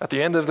 At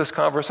the end of this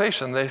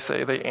conversation, they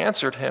say, "They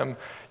answered him,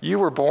 'You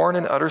were born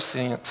in utter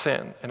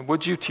sin, and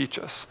would you teach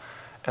us?'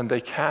 And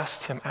they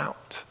cast him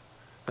out."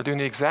 They're doing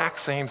the exact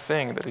same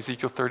thing that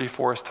Ezekiel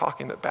 34 is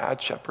talking that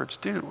bad shepherds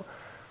do.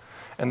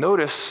 And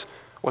notice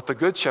what the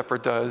good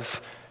shepherd does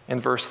in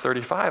verse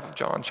 35 of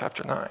John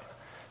chapter 9.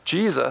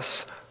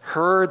 Jesus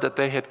heard that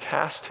they had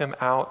cast him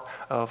out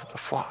of the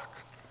flock.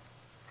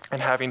 And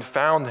having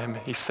found him,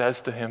 he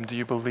says to him, "Do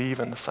you believe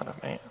in the Son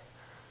of Man?"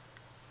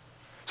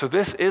 So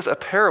this is a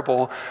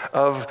parable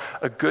of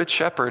a good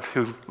shepherd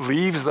who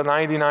leaves the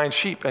 99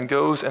 sheep and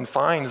goes and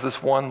finds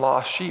this one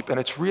lost sheep. And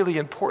it's really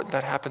important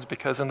that happens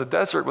because in the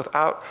desert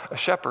without a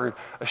shepherd,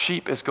 a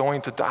sheep is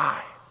going to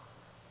die.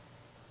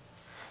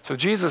 So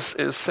Jesus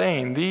is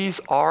saying these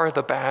are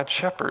the bad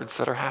shepherds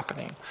that are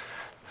happening.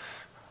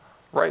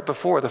 Right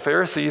before, the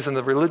Pharisees and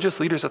the religious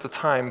leaders at the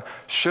time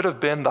should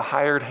have been the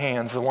hired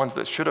hands, the ones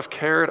that should have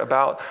cared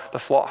about the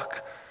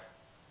flock.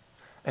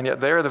 And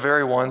yet they're the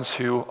very ones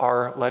who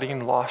are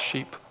letting lost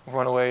sheep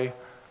run away,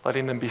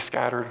 letting them be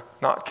scattered,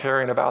 not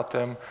caring about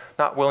them,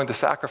 not willing to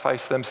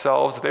sacrifice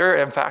themselves. They're,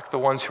 in fact, the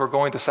ones who are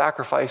going to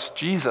sacrifice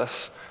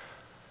Jesus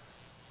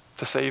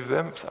to save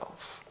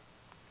themselves.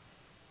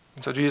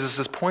 And so Jesus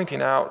is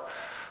pointing out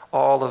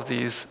all of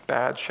these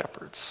bad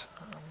shepherds.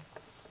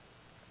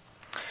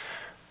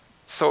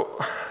 So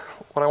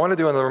what I want to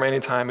do in the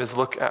remaining time is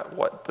look at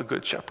what the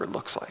good shepherd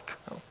looks like.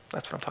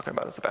 That's what I'm talking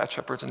about, is the bad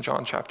shepherds in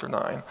John chapter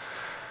 9.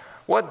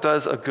 What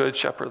does a good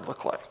shepherd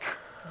look like?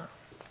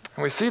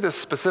 And we see this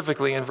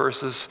specifically in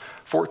verses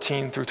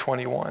 14 through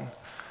 21.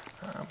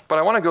 But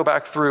I want to go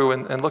back through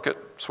and look at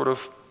sort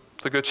of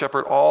the good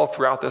shepherd all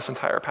throughout this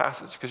entire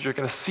passage, because you're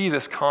going to see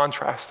this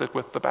contrasted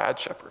with the bad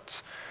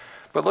shepherds.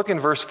 But look in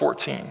verse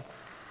 14.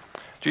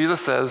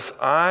 Jesus says,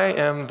 "I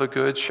am the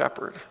good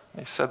shepherd."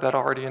 He said that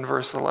already in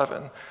verse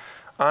 11.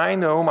 "I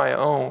know my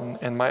own,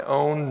 and my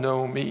own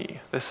know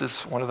me." This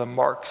is one of the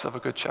marks of a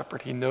good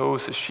shepherd. He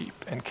knows his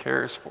sheep and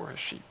cares for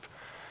his sheep.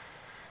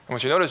 And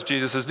what you notice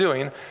Jesus is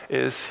doing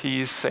is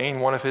he's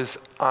saying one of his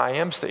I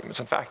am statements.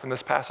 In fact, in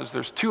this passage,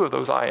 there's two of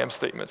those I am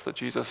statements that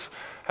Jesus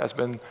has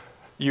been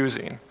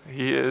using.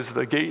 He is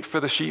the gate for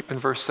the sheep in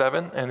verse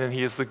 7, and then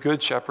he is the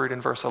good shepherd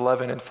in verse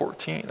 11 and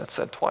 14. That's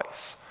said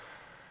twice.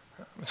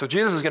 So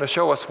Jesus is going to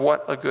show us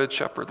what a good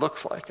shepherd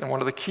looks like. And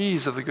one of the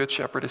keys of the good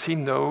shepherd is he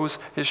knows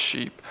his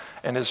sheep,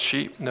 and his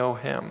sheep know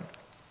him.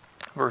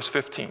 Verse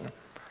 15.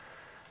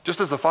 "Just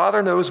as the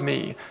Father knows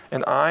me,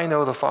 and I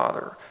know the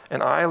Father,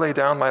 and I lay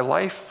down my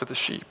life for the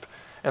sheep,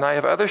 and I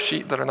have other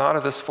sheep that are not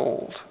of this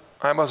fold.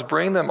 I must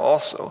bring them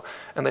also,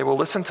 and they will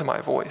listen to my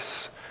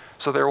voice.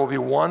 So there will be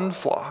one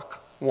flock,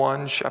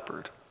 one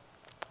shepherd.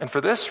 And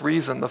for this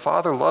reason the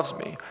Father loves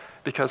me,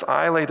 because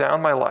I lay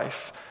down my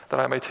life, that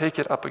I may take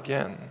it up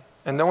again.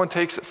 And no one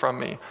takes it from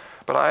me,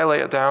 but I lay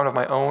it down of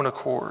my own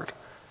accord.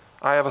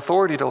 I have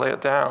authority to lay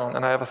it down,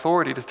 and I have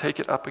authority to take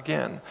it up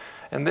again.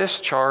 And this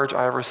charge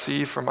I have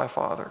received from my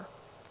Father."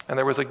 And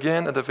there was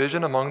again a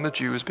division among the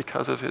Jews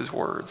because of his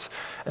words.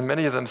 And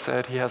many of them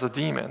said, "He has a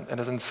demon and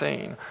is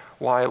insane.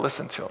 Why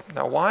listen to him?"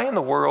 Now, why in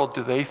the world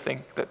do they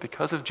think that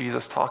because of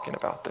Jesus talking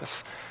about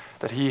this,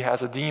 that he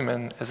has a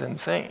demon is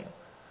insane?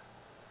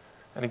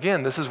 And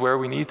again, this is where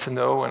we need to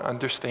know and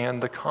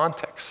understand the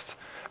context,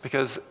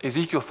 because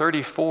Ezekiel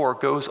 34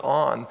 goes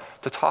on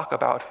to talk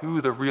about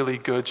who the really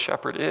good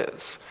shepherd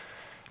is.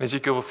 In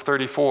Ezekiel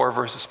 34,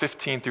 verses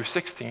 15 through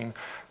 16,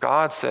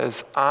 God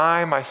says,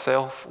 "I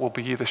myself will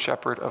be the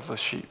shepherd of the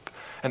sheep,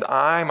 and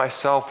I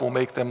myself will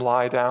make them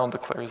lie down,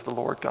 declares the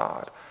Lord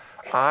God.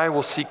 I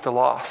will seek the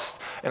lost,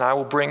 and I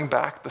will bring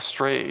back the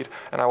strayed,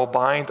 and I will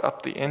bind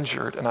up the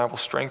injured, and I will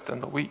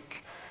strengthen the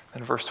weak."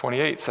 And verse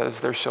 28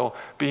 says, "There shall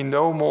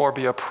no more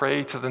be a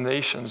prey to the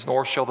nations,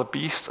 nor shall the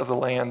beasts of the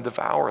land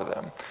devour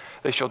them.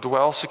 They shall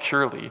dwell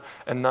securely,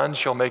 and none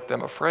shall make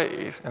them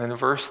afraid." And in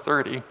verse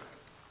 30,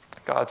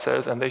 God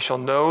says, "And they shall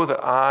know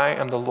that I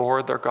am the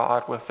Lord their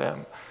God with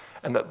them,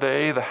 and that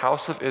they, the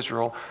house of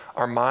Israel,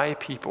 are my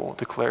people,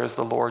 declares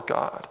the Lord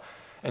God.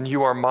 And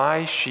you are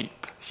my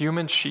sheep,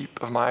 human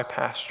sheep of my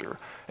pasture,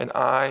 and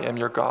I am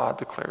your God,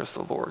 declares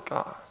the Lord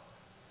God."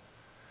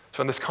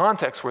 So in this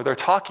context where they're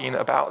talking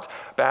about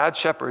bad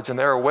shepherds, and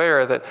they're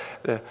aware that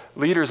the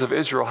leaders of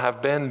Israel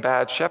have been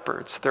bad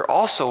shepherds, they're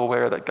also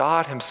aware that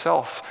God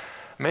himself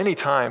many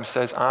times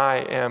says, "I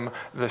am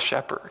the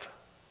shepherd."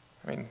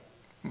 I mean,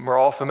 we're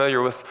all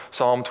familiar with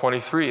Psalm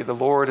 23. "The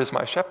Lord is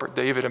my shepherd."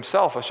 David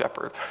himself, a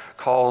shepherd,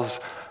 calls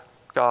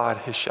God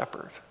his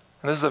shepherd.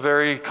 And this is a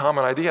very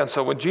common idea. And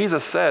so when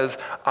Jesus says,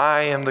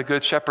 "I am the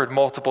good shepherd,"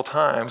 multiple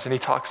times, and he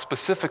talks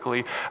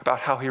specifically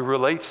about how he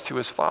relates to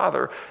his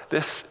Father,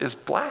 this is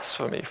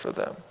blasphemy for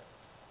them.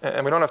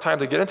 And we don't have time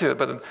to get into it,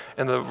 but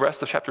in the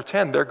rest of chapter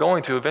 10, they're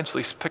going to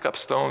eventually pick up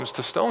stones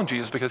to stone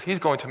Jesus, because he's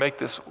going to make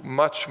this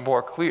much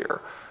more clear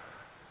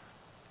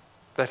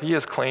that he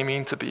is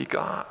claiming to be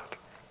God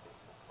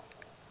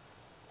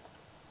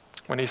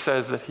when he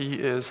says that he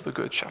is the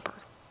good shepherd.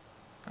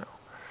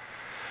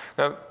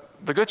 Now,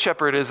 the good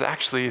shepherd is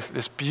actually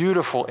this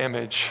beautiful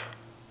image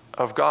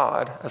of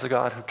God as a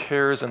God who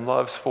cares and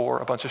loves for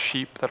a bunch of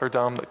sheep that are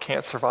dumb, that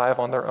can't survive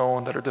on their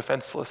own, that are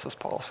defenseless, as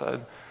Paul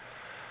said.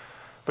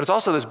 But it's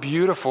also this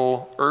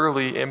beautiful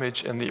early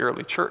image in the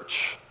early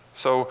church.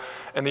 So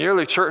in the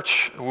early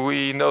church,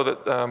 we know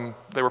that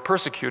they were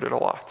persecuted a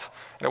lot.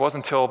 And it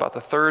wasn't until about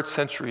the 3rd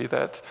century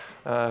that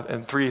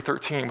in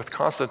 313 with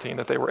Constantine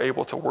that they were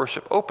able to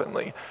worship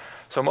openly.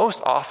 So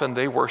most often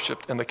they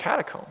worshiped in the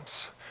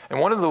catacombs. And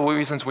one of the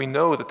reasons we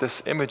know that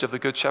this image of the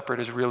Good Shepherd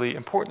is really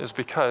important is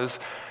because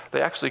they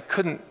actually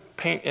couldn't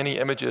paint any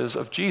images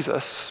of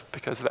Jesus,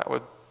 because that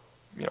would,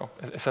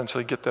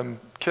 essentially get them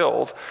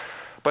killed.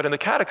 But in the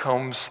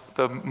catacombs,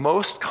 the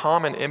most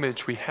common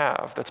image we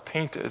have that's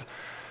painted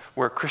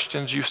where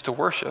Christians used to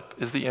worship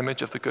is the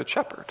image of the Good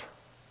Shepherd.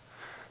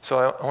 So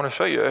I want to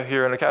show you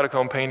here in a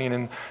catacomb painting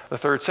in the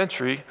 3rd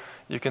century,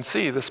 you can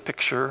see this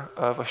picture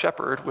of a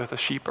shepherd with a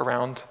sheep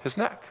around his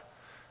neck.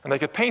 And they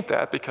could paint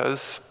that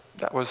because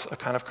that was a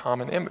kind of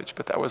common image,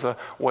 but that was a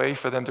way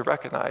for them to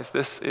recognize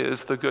this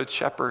is the Good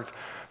Shepherd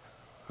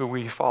who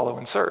we follow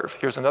and serve.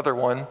 Here's another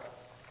one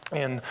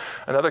in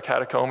another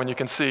catacomb, and you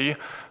can see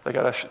they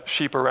got a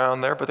sheep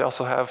around there, but they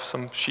also have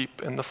some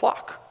sheep in the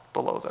flock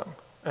below them.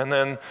 And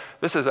then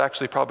this is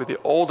actually probably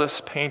the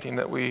oldest painting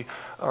that we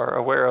are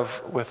aware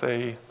of with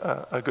a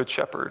Good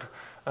Shepherd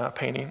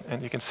painting,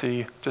 and you can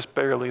see just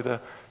barely the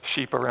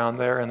sheep around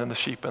there and then the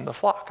sheep in the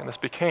flock. And this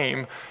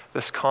became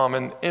this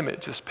common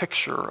image, this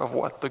picture of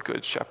what the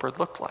Good Shepherd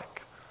looked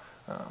like.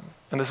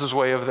 And this is a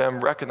way of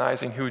them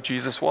recognizing who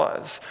Jesus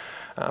was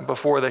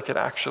before they could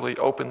actually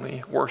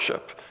openly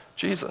worship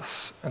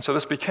Jesus. And so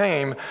this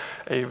became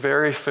a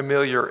very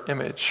familiar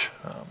image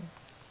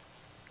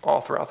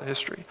all throughout the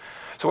history.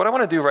 So what I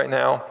want to do right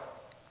now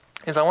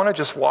is I want to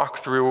just walk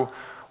through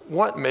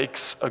what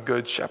makes a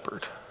good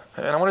shepherd.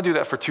 And I want to do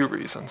that for 2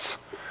 reasons.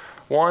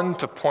 One,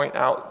 to point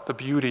out the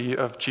beauty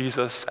of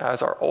Jesus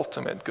as our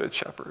ultimate good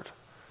shepherd.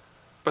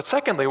 But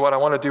secondly, what I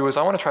want to do is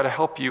I want to try to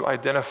help you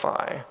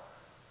identify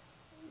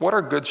what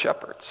are good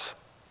shepherds.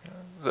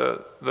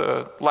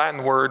 The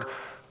Latin word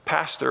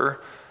pastor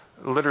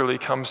literally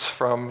comes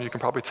from, you can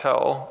probably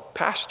tell,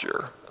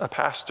 pasture. A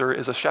pastor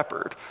is a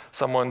shepherd,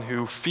 someone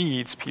who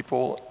feeds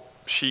people,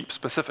 sheep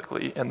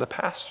specifically, in the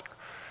pasture.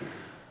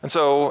 And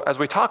so as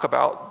we talk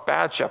about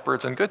bad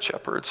shepherds and good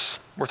shepherds,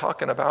 we're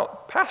talking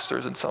about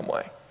pastors in some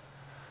way.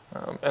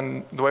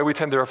 And the way we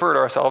tend to refer to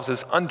ourselves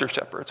is under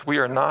shepherds. We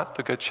are not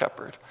the good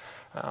shepherd.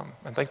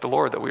 And thank the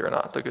Lord that we are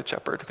not the good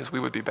shepherd, because we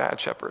would be bad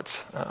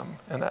shepherds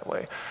in that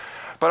way.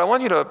 But I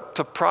want you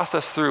to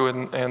process through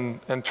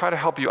and try to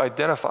help you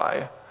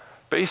identify,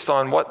 based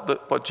on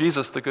what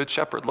Jesus, the good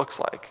shepherd, looks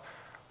like,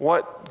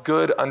 what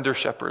good under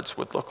shepherds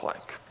would look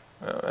like.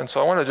 And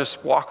so I want to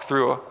just walk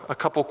through a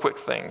couple quick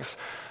things,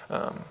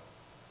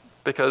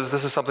 because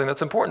this is something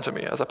that's important to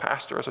me as a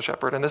pastor, as a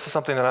shepherd, and this is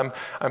something that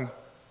I'm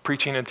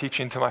preaching and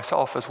teaching to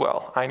myself as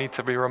well. I need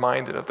to be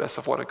reminded of this,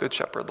 of what a good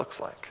shepherd looks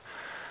like.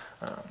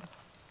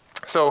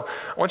 So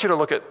I want you to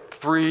look at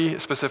 3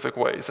 specific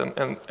ways.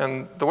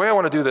 And the way I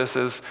want to do this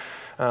is,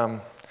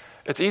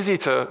 it's easy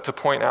to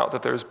point out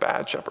that there's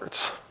bad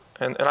shepherds.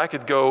 And I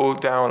could go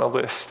down a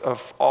list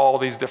of all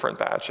these different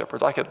bad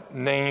shepherds. I could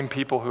name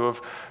people who have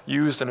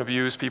used and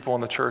abused people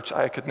in the church.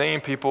 I could name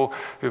people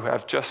who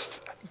have just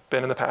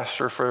been in the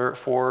pasture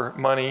for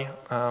money.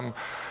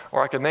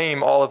 Or I could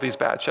name all of these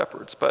bad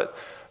shepherds. But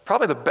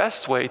probably the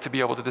best way to be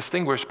able to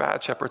distinguish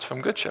bad shepherds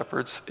from good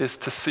shepherds is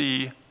to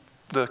see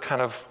the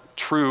kind of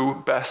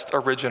true, best,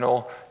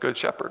 original good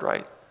shepherd,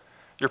 right?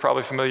 You're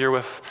probably familiar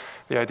with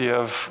the idea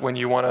of when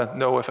you want to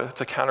know if it's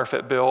a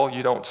counterfeit bill,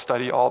 you don't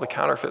study all the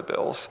counterfeit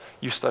bills.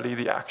 You study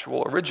the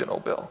actual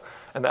original bill.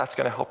 And that's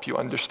going to help you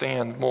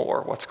understand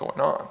more what's going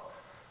on.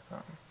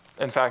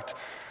 In fact,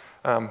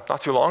 not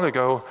too long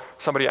ago,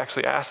 somebody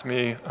actually asked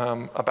me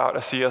about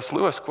a C.S.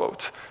 Lewis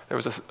quote. There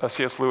was a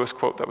C.S. Lewis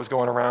quote that was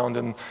going around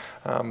in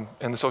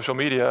the social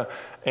media,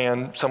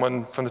 and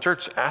someone from the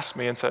church asked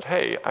me and said,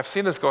 hey, I've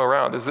seen this go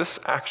around. Is this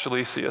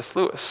actually C.S.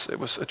 Lewis? It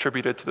was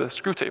attributed to the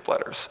Screwtape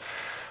Letters.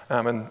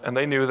 And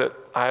they knew that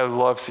I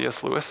love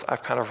C.S. Lewis.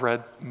 I've kind of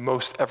read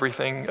most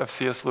everything of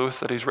C.S. Lewis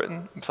that he's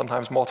written,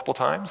 sometimes multiple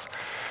times.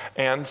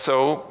 And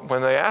so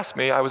when they asked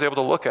me, I was able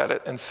to look at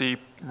it and see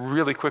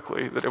really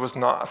quickly that it was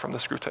not from the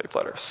Screwtape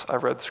Letters.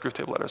 I've read the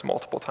Screwtape Letters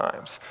multiple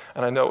times,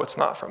 and I know it's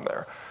not from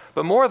there.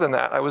 But more than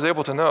that, I was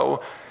able to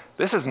know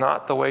this is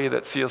not the way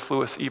that C.S.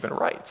 Lewis even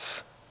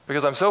writes,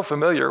 because I'm so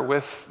familiar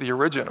with the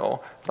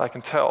original that I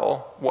can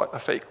tell what a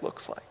fake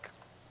looks like.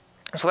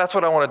 So that's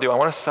what I want to do. I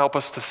want to help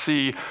us to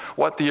see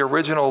what the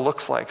original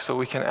looks like so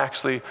we can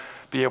actually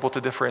be able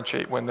to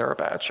differentiate when there are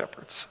bad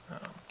shepherds.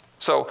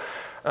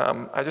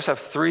 I just have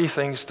 3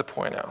 things to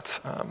point out.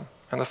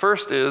 And the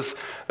first is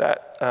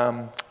that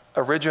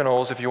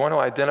originals, if you want to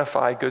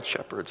identify good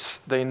shepherds,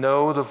 they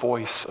know the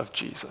voice of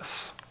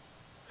Jesus.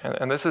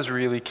 And this is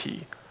really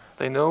key.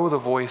 They know the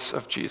voice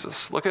of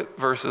Jesus. Look at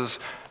verses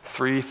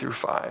 3 through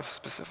 5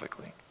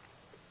 specifically.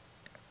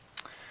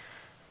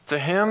 To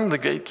him the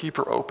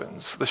gatekeeper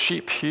opens. The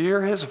sheep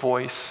hear his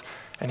voice,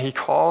 and he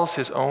calls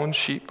his own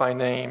sheep by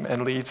name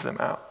and leads them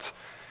out.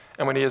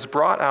 And when he has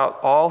brought out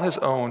all his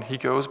own, he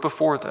goes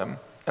before them,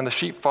 and the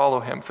sheep follow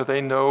him, for they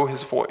know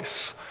his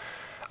voice.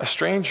 A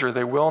stranger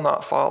they will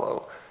not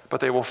follow, but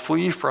they will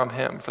flee from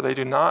him, for they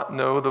do not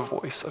know the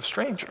voice of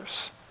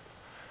strangers.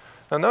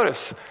 Now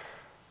notice,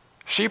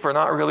 sheep are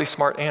not really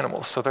smart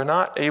animals, so they're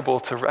not able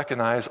to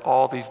recognize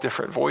all these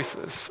different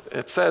voices.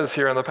 It says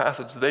here in the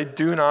passage, they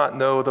do not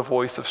know the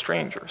voice of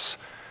strangers,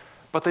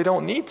 but they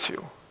don't need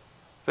to.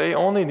 They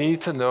only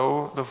need to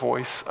know the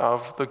voice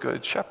of the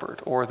good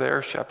shepherd, or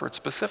their shepherd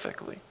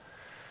specifically.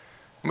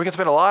 And we can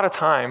spend a lot of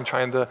time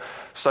trying to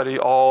study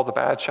all the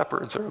bad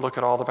shepherds, or look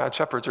at all the bad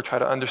shepherds, or try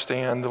to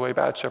understand the way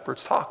bad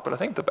shepherds talk, but I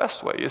think the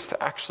best way is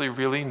to actually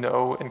really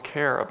know and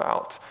care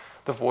about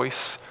the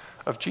voice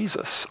of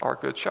Jesus, our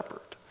good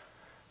shepherd.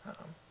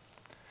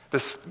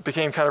 This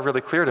became kind of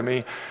really clear to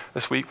me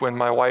this week when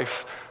my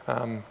wife,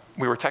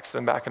 we were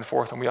texting back and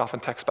forth, and we often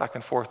text back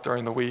and forth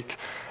during the week,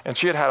 and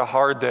she had a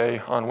hard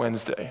day on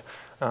Wednesday.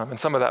 And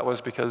some of that was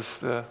because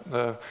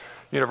the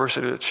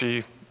university that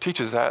she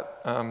teaches at,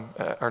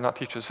 or not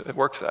teaches, it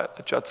works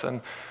at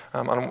Judson,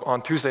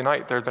 on Tuesday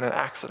night there had been an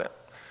accident,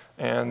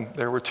 and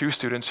there were 2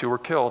 students who were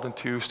killed and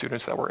 2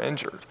 students that were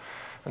injured.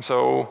 And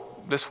so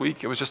this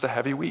week, it was just a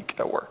heavy week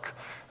at work.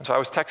 And so I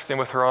was texting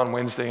with her on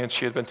Wednesday, and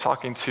she had been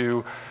talking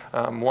to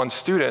one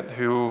student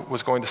who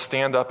was going to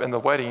stand up in the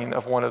wedding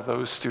of one of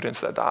those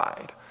students that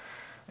died.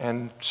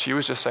 And she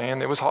was just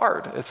saying, it was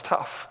hard, it's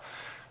tough.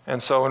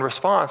 And so in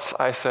response,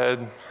 I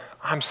said,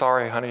 I'm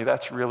sorry, honey,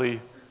 that's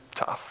really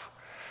tough.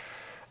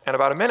 And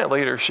about a minute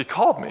later, she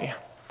called me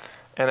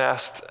and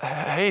asked,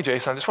 hey,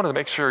 Jason, I just wanted to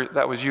make sure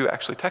that was you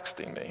actually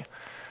texting me,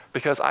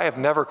 because I have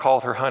never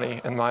called her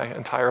honey in my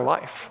entire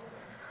life.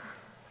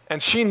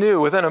 And she knew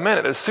within a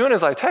minute, as soon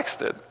as I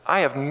texted,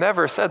 I have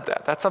never said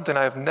that. That's something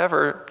I have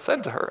never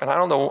said to her. And I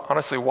don't know,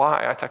 honestly,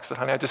 why I texted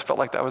honey. I just felt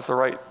like that was the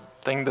right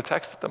thing to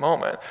text at the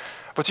moment.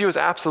 But she was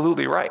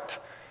absolutely right.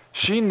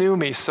 She knew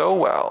me so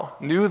well,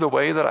 knew the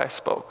way that I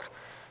spoke,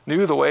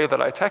 knew the way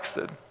that I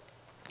texted,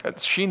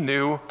 that she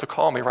knew to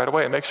call me right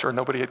away and make sure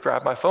nobody had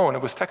grabbed my phone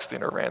and was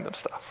texting her random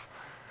stuff.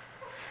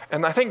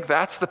 And I think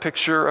that's the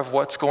picture of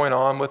what's going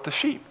on with the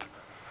sheep.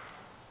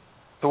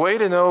 The way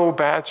to know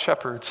bad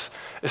shepherds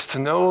is to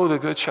know the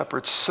good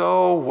shepherd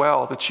so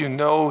well that you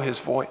know his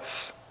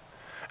voice.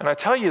 And I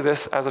tell you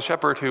this as a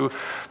shepherd who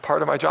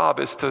part of my job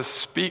is to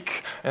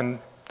speak and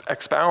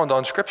expound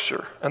on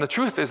Scripture. And the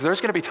truth is there's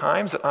going to be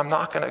times that I'm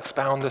not going to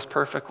expound this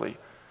perfectly.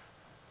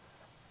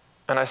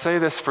 And I say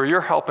this for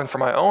your help and for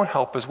my own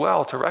help as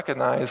well, to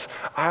recognize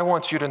I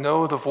want you to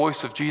know the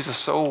voice of Jesus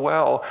so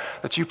well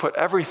that you put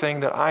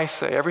everything that I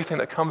say, everything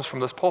that comes from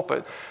this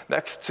pulpit,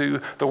 next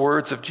to the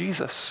words of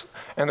Jesus.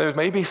 And there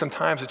may be some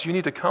times that you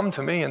need to come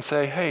to me and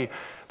say, hey,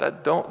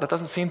 that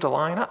doesn't seem to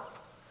line up.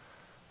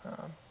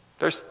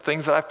 There's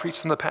things that I've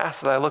preached in the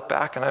past that I look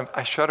back and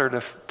I shudder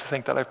to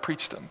think that I've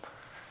preached them.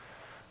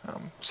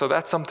 So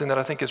that's something that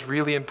I think is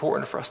really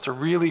important for us to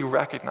really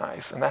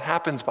recognize, and that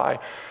happens by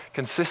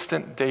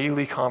consistent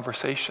daily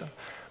conversation.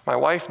 My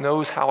wife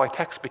knows how I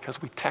text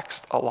because we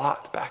text a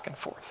lot back and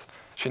forth.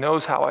 She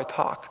knows how I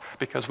talk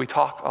because we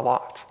talk a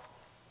lot.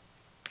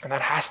 And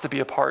that has to be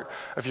a part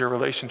of your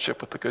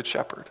relationship with the Good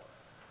Shepherd,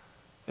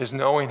 is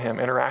knowing him,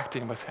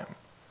 interacting with him,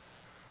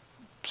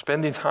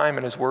 spending time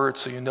in his word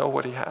so you know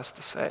what he has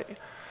to say.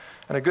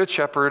 And a good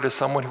shepherd is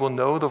someone who will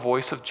know the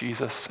voice of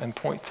Jesus and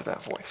point to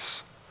that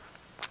voice.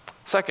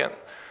 Second,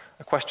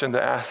 a question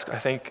to ask, I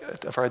think,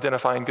 for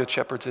identifying good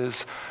shepherds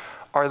is,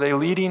 are they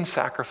leading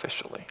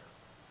sacrificially?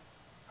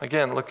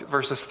 Again, look at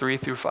verses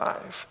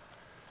 3-5.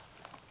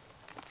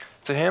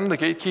 To him the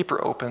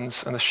gatekeeper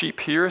opens, and the sheep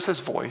hears his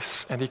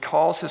voice, and he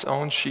calls his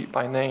own sheep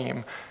by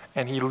name,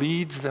 and he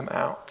leads them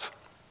out.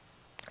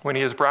 When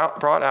he has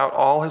brought out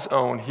all his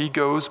own, he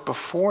goes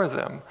before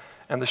them,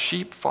 and the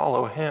sheep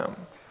follow him.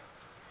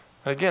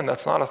 And again,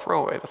 that's not a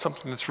throwaway. That's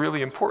something that's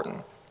really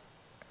important.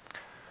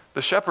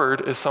 The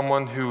shepherd is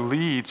someone who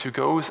leads, who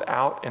goes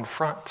out in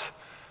front.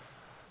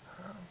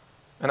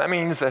 And that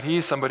means that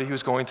he's somebody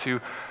who's going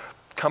to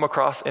come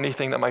across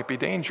anything that might be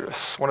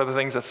dangerous. One of the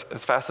things that's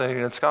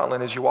fascinating in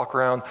Scotland is you walk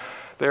around,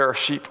 there are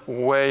sheep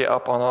way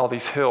up on all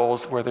these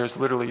hills where there's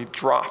literally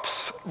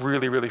drops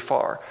really, really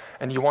far.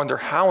 And you wonder,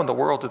 how in the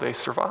world do they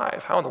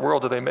survive? How in the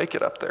world do they make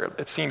it up there?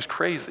 It seems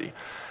crazy.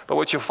 But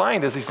what you'll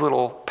find is these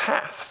little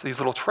paths, these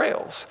little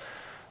trails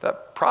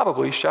that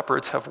probably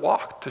shepherds have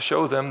walked to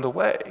show them the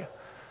way.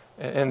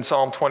 In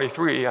Psalm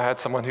 23, I had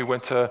someone who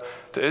went to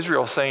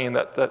Israel saying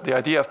that the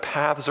idea of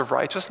paths of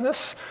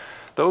righteousness,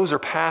 those are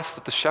paths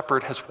that the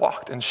shepherd has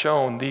walked and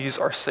shown these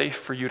are safe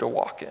for you to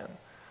walk in.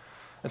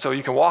 And so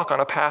you can walk on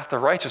a path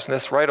of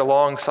righteousness right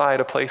alongside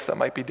a place that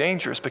might be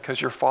dangerous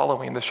because you're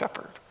following the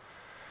shepherd.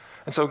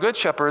 And so good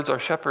shepherds are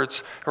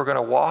shepherds who are going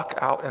to walk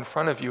out in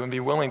front of you and be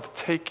willing to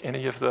take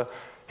any of the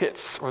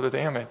hits or the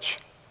damage.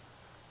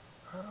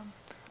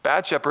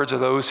 Bad shepherds are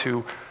those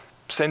who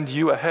send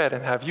you ahead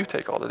and have you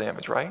take all the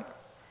damage, right?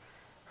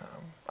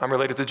 I'm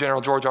related to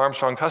General George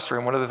Armstrong Custer,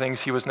 and one of the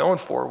things he was known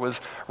for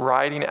was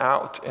riding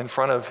out in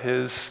front of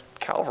his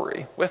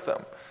cavalry with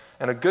them.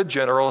 And a good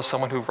general is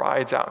someone who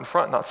rides out in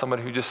front, not someone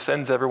who just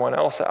sends everyone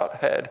else out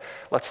ahead,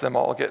 lets them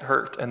all get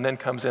hurt, and then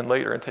comes in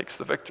later and takes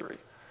the victory.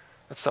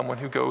 It's someone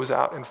who goes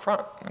out in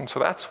front. And so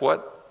that's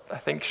what I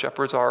think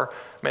shepherds are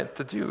meant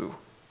to do.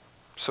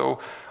 So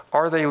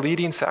are they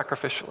leading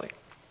sacrificially?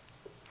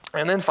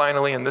 And then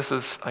finally, and this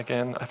is,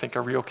 again, I think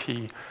a real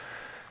key,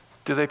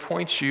 do they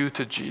point you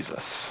to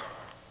Jesus?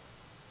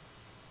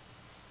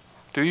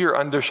 Do your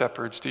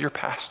under-shepherds, do your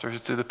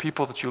pastors, do the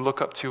people that you look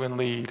up to and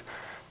lead,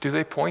 do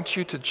they point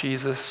you to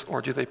Jesus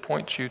or do they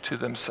point you to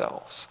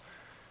themselves?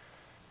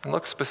 And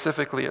look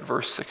specifically at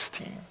verse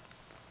 16.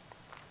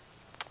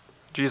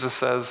 Jesus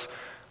says,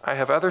 I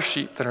have other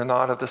sheep that are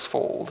not of this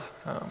fold.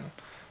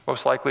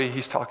 Most likely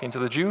he's talking to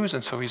the Jews,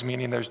 and so he's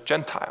meaning there's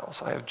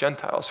Gentiles. I have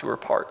Gentiles who are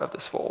part of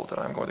this fold that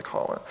I'm going to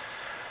call it.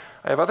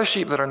 I have other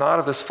sheep that are not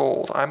of this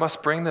fold. I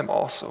must bring them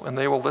also, and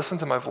they will listen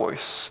to my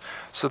voice,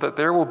 so that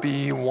there will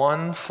be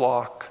one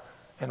flock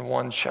and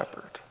one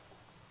shepherd.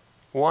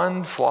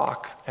 One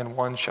flock and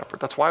one shepherd.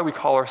 That's why we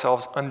call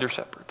ourselves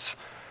under-shepherds.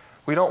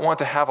 We don't want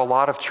to have a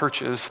lot of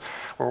churches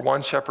where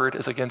one shepherd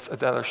is against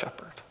another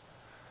shepherd.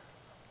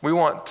 We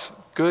want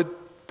good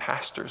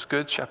pastors,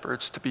 good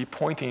shepherds to be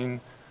pointing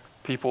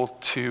people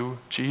to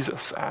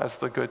Jesus as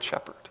the good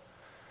shepherd.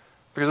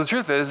 Because the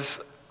truth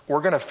is, we're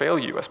going to fail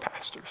you as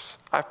pastors.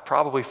 I've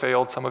probably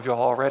failed some of you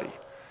all already.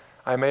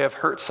 I may have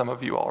hurt some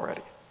of you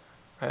already.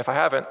 And if I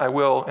haven't, I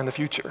will in the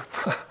future.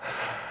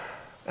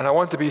 And I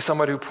want to be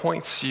somebody who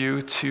points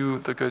you to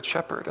the good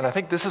shepherd. And I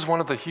think this is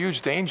one of the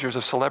huge dangers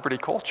of celebrity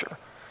culture.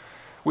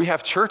 We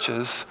have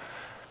churches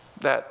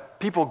that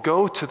people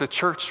go to the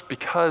church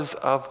because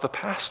of the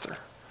pastor.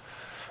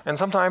 And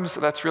sometimes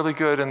that's really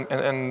good,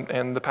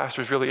 and the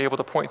pastor is really able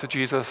to point to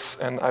Jesus,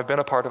 and I've been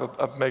a part of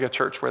a mega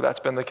church where that's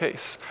been the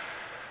case.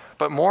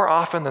 But more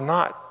often than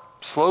not,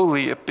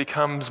 slowly it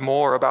becomes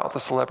more about the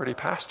celebrity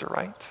pastor,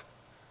 right?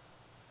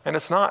 And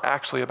it's not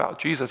actually about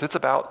Jesus. It's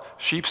about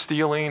sheep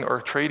stealing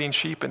or trading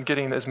sheep and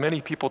getting as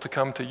many people to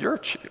come to your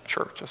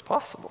church as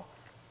possible.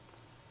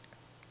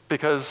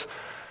 Because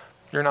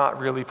you're not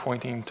really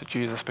pointing to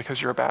Jesus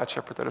because you're a bad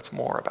shepherd, that it's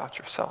more about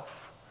yourself.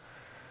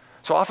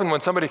 So often when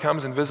somebody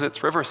comes and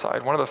visits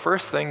Riverside, one of the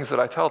first things that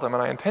I tell them,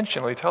 and I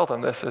intentionally tell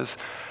them this, is,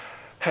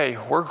 hey,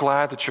 we're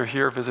glad that you're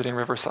here visiting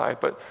Riverside,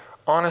 but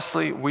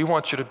honestly, we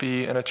want you to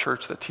be in a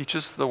church that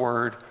teaches the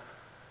word,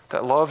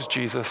 that loves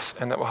Jesus,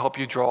 and that will help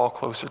you draw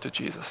closer to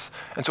Jesus.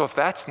 And so if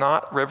that's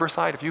not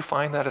Riverside, if you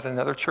find that at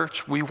another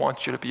church, we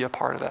want you to be a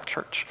part of that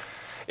church.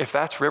 If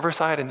that's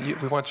Riverside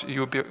and we want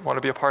you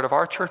to be a part of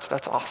our church,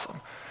 that's awesome.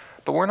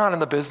 But we're not in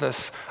the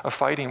business of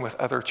fighting with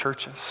other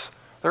churches.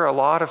 There are a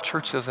lot of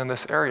churches in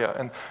this area,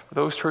 and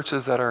those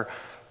churches that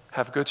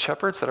have good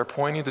shepherds that are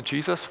pointing to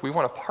Jesus, we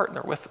want to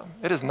partner with them.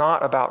 It is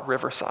not about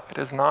Riverside. It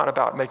is not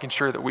about making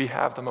sure that we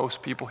have the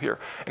most people here.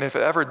 And if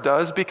it ever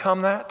does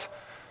become that,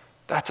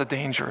 that's a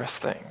dangerous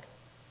thing.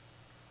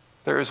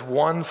 There is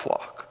one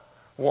flock,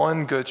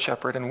 one good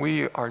shepherd, and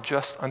we are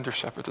just under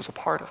shepherds as a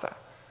part of that.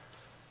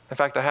 In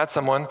fact, I had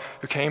someone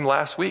who came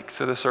last week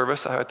to the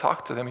service. I had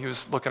talked to them. He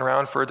was looking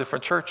around for a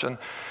different church, and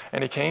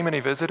he came and he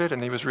visited,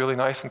 and he was really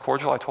nice and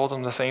cordial. I told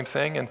him the same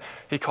thing, and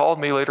he called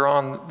me later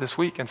on this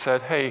week and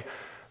said, hey,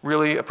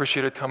 really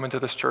appreciated coming to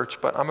this church,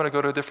 but I'm going to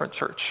go to a different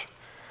church.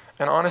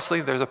 And honestly,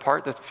 there's a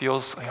part that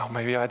feels,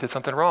 maybe I did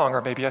something wrong,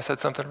 or maybe I said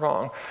something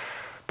wrong.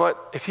 But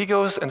if he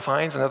goes and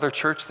finds another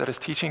church that is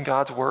teaching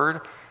God's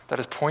word, that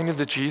is pointing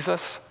to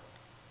Jesus,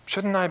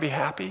 shouldn't I be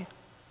happy?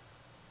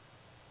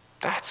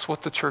 That's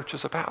what the church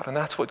is about, and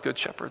that's what good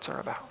shepherds are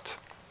about.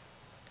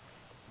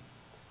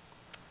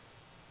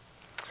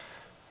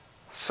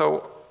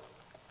 So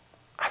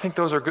I think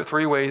those are good,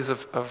 three ways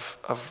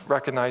of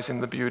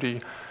recognizing the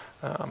beauty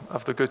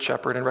of the good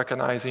shepherd and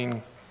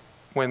recognizing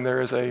when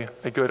there is a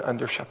good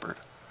under shepherd.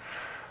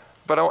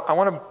 But I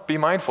want to be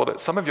mindful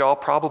that some of y'all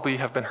probably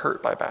have been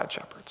hurt by bad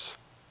shepherds.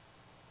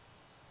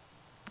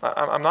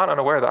 I'm not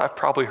unaware that I've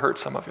probably hurt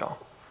some of y'all.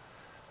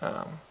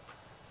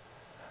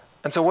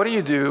 And so what do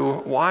you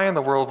do? Why in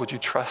the world would you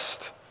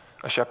trust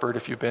a shepherd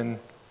if you've been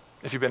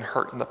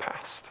hurt in the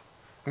past?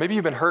 Maybe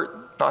you've been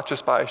hurt not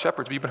just by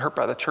shepherds, but you've been hurt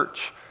by the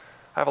church.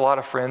 I have a lot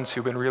of friends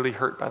who've been really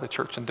hurt by the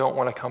church and don't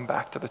want to come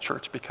back to the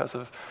church because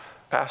of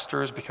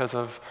pastors, because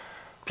of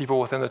people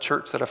within the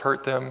church that have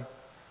hurt them.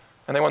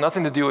 And they want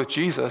nothing to do with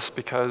Jesus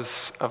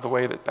because of the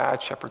way that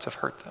bad shepherds have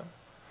hurt them.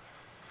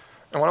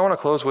 And what I want to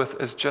close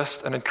with is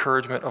just an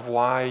encouragement of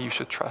why you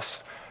should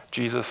trust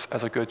Jesus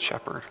as a good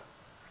shepherd,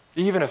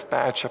 even if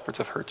bad shepherds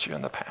have hurt you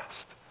in the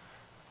past.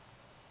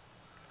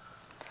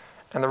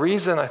 And the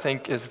reason, I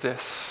think, is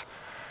this.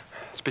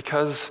 It's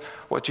because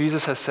what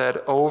Jesus has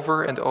said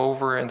over and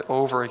over and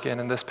over again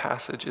in this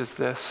passage is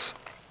this,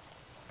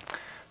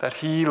 that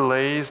he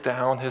lays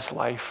down his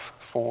life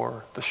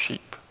for the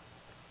sheep.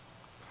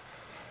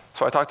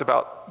 So I talked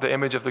about the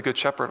image of the Good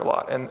Shepherd a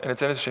lot, and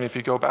it's interesting, if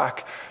you go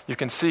back, you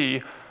can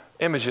see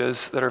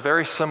images that are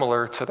very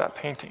similar to that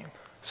painting.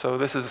 So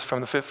this is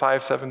from the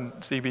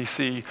 570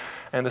 BC,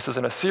 and this is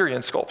an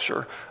Assyrian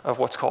sculpture of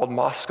what's called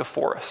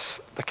Moscophorus,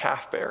 the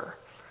calf bearer.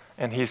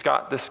 And he's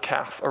got this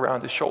calf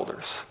around his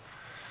shoulders.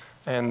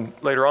 And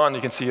later on,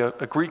 you can see a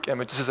Greek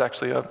image. This is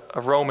actually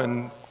a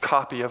Roman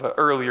copy of an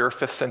earlier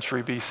 5th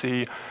century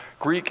BC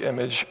Greek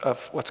image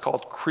of what's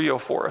called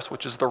Creophorus,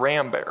 which is the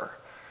ram bearer.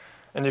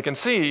 And you can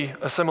see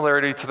a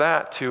similarity to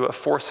that to a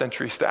 4th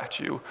century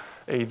statue,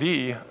 AD,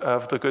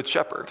 of the Good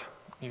Shepherd.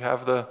 You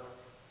have the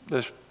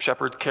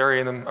shepherd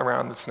carrying them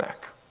around its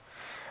neck.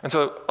 And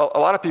so a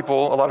lot of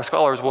people, a lot of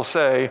scholars will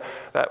say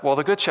that, well,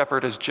 the Good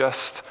Shepherd is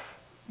just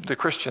the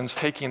Christians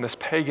taking this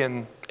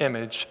pagan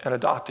image and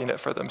adopting it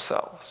for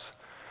themselves.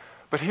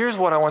 But here's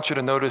what I want you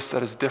to notice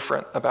that is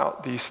different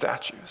about these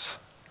statues.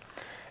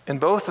 In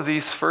both of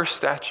these first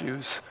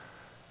statues,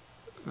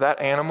 that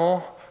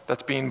animal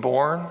that's being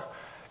born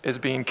is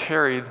being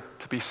carried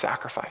to be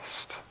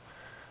sacrificed.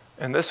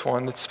 In this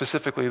one,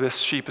 specifically, this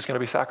sheep is going to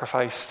be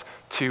sacrificed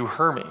to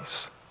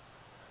Hermes.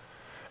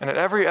 And in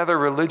every other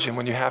religion,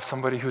 when you have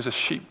somebody who's a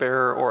sheep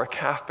bearer or a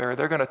calf bearer,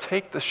 they're going to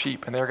take the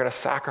sheep and they're going to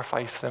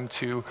sacrifice them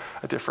to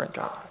a different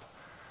god.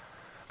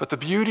 But the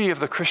beauty of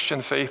the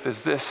Christian faith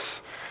is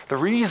this. The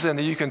reason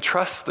that you can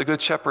trust the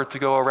Good Shepherd to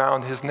go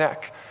around his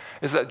neck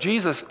is that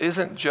Jesus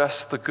isn't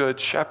just the Good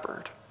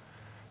Shepherd.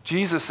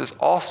 Jesus is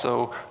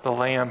also the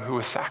Lamb who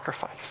was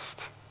sacrificed.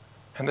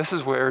 And this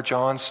is where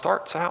John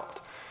starts out.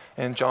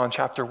 In John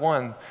chapter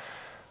 1,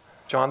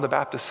 John the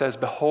Baptist says,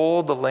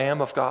 "Behold the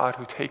Lamb of God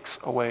who takes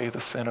away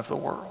the sin of the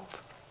world."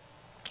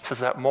 He says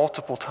that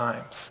multiple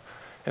times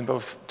in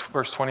both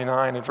verse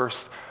 29 and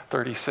verse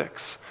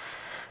 36.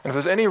 And if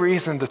there's any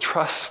reason to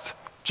trust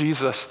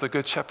Jesus, the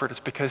Good Shepherd,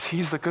 it's because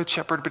he's the Good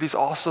Shepherd, but he's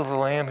also the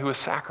Lamb who was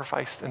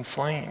sacrificed and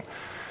slain.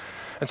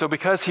 And so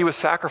because he was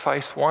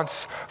sacrificed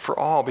once for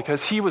all,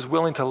 because he was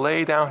willing to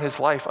lay down his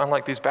life,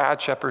 unlike these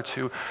bad shepherds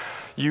who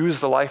use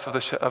the life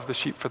of the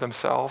sheep for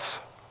themselves,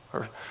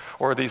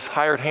 or these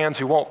hired hands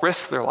who won't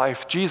risk their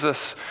life,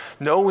 Jesus,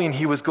 knowing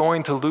he was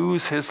going to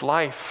lose his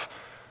life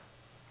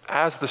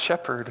as the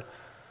shepherd,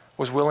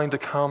 was willing to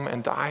come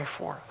and die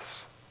for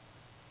us.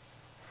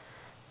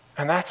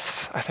 And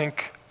that's, I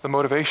think, the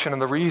motivation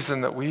and the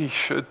reason that we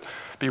should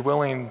be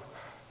willing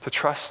to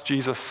trust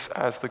Jesus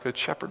as the Good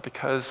Shepherd,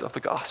 because of the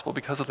gospel,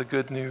 because of the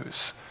good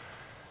news.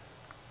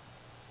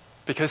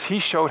 Because he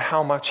showed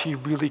how much he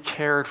really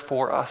cared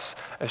for us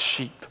as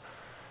sheep,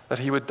 that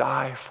he would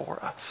die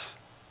for us.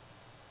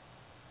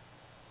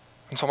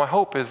 And so my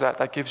hope is that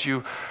that gives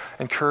you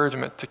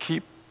encouragement to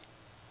keep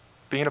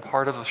being a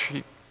part of the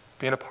sheep,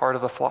 being a part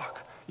of the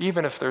flock,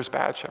 even if there's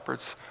bad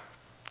shepherds,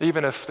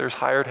 even if there's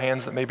hired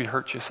hands that maybe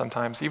hurt you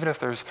sometimes, even if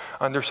there's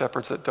under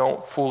shepherds that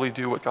don't fully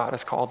do what God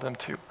has called them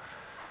to.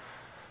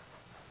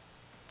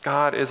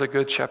 God is a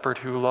good shepherd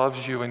who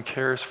loves you and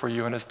cares for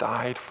you and has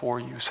died for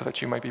you so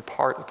that you might be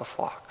part of the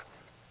flock.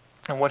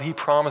 And what he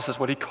promises,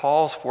 what he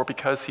calls for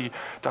because he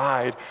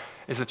died,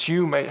 is that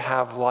you might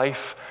have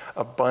life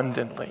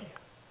abundantly.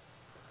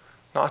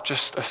 Not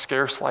just a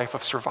scarce life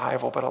of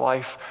survival, but a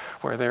life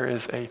where there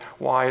is a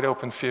wide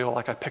open field,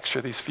 like I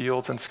picture these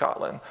fields in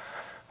Scotland,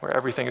 where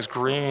everything is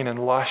green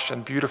and lush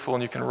and beautiful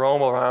and you can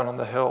roam around on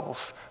the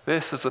hills.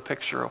 This is the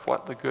picture of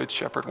what the Good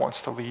Shepherd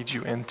wants to lead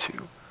you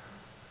into.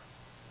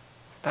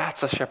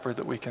 That's a shepherd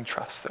that we can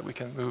trust, that we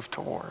can move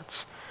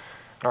towards.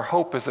 And our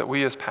hope is that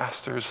we as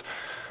pastors,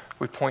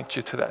 we point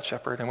you to that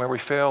shepherd. And where we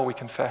fail, we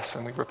confess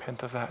and we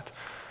repent of that.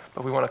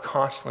 But we want to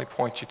constantly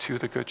point you to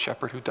the Good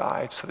Shepherd who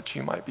died so that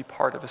you might be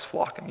part of his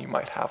flock and you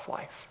might have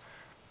life.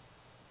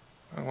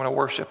 We want to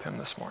worship him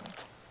this morning.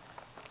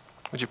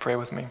 Would you pray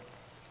with me?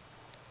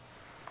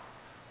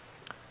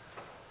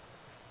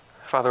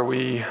 Father,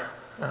 we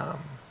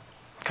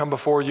come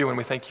before you and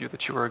we thank you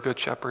that you are a good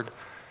shepherd,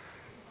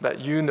 that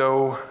you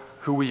know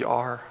who we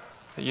are,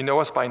 that you know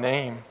us by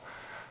name,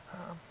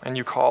 and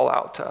you call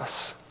out to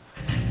us.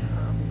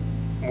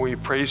 We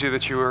praise you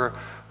that you are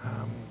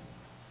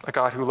a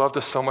God who loved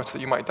us so much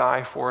that you might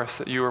die for us,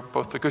 that you are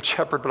both the good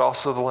shepherd but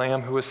also the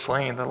lamb who was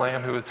slain, the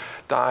lamb who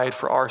died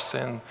for our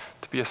sin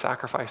to be a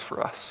sacrifice for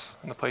us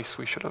in the place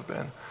we should have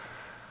been.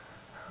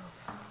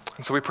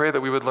 And so we pray that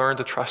we would learn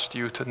to trust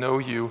you, to know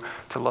you,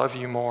 to love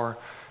you more.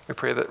 We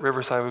pray that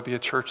Riverside would be a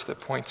church that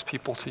points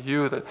people to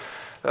you, that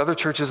other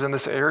churches in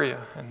this area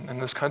and in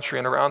this country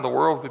and around the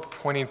world would be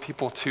pointing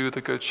people to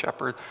the Good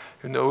Shepherd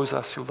who knows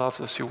us, who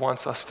loves us, who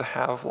wants us to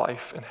have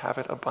life and have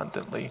it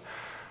abundantly.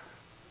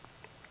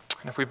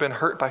 And if we've been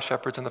hurt by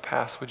shepherds in the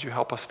past, would you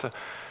help us to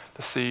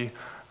see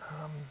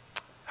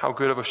how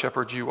good of a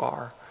shepherd you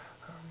are?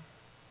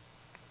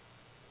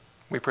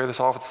 We pray this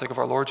all for the sake of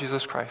our Lord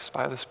Jesus Christ,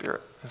 by the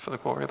Spirit, and for the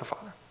glory of the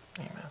Father.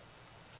 Amen.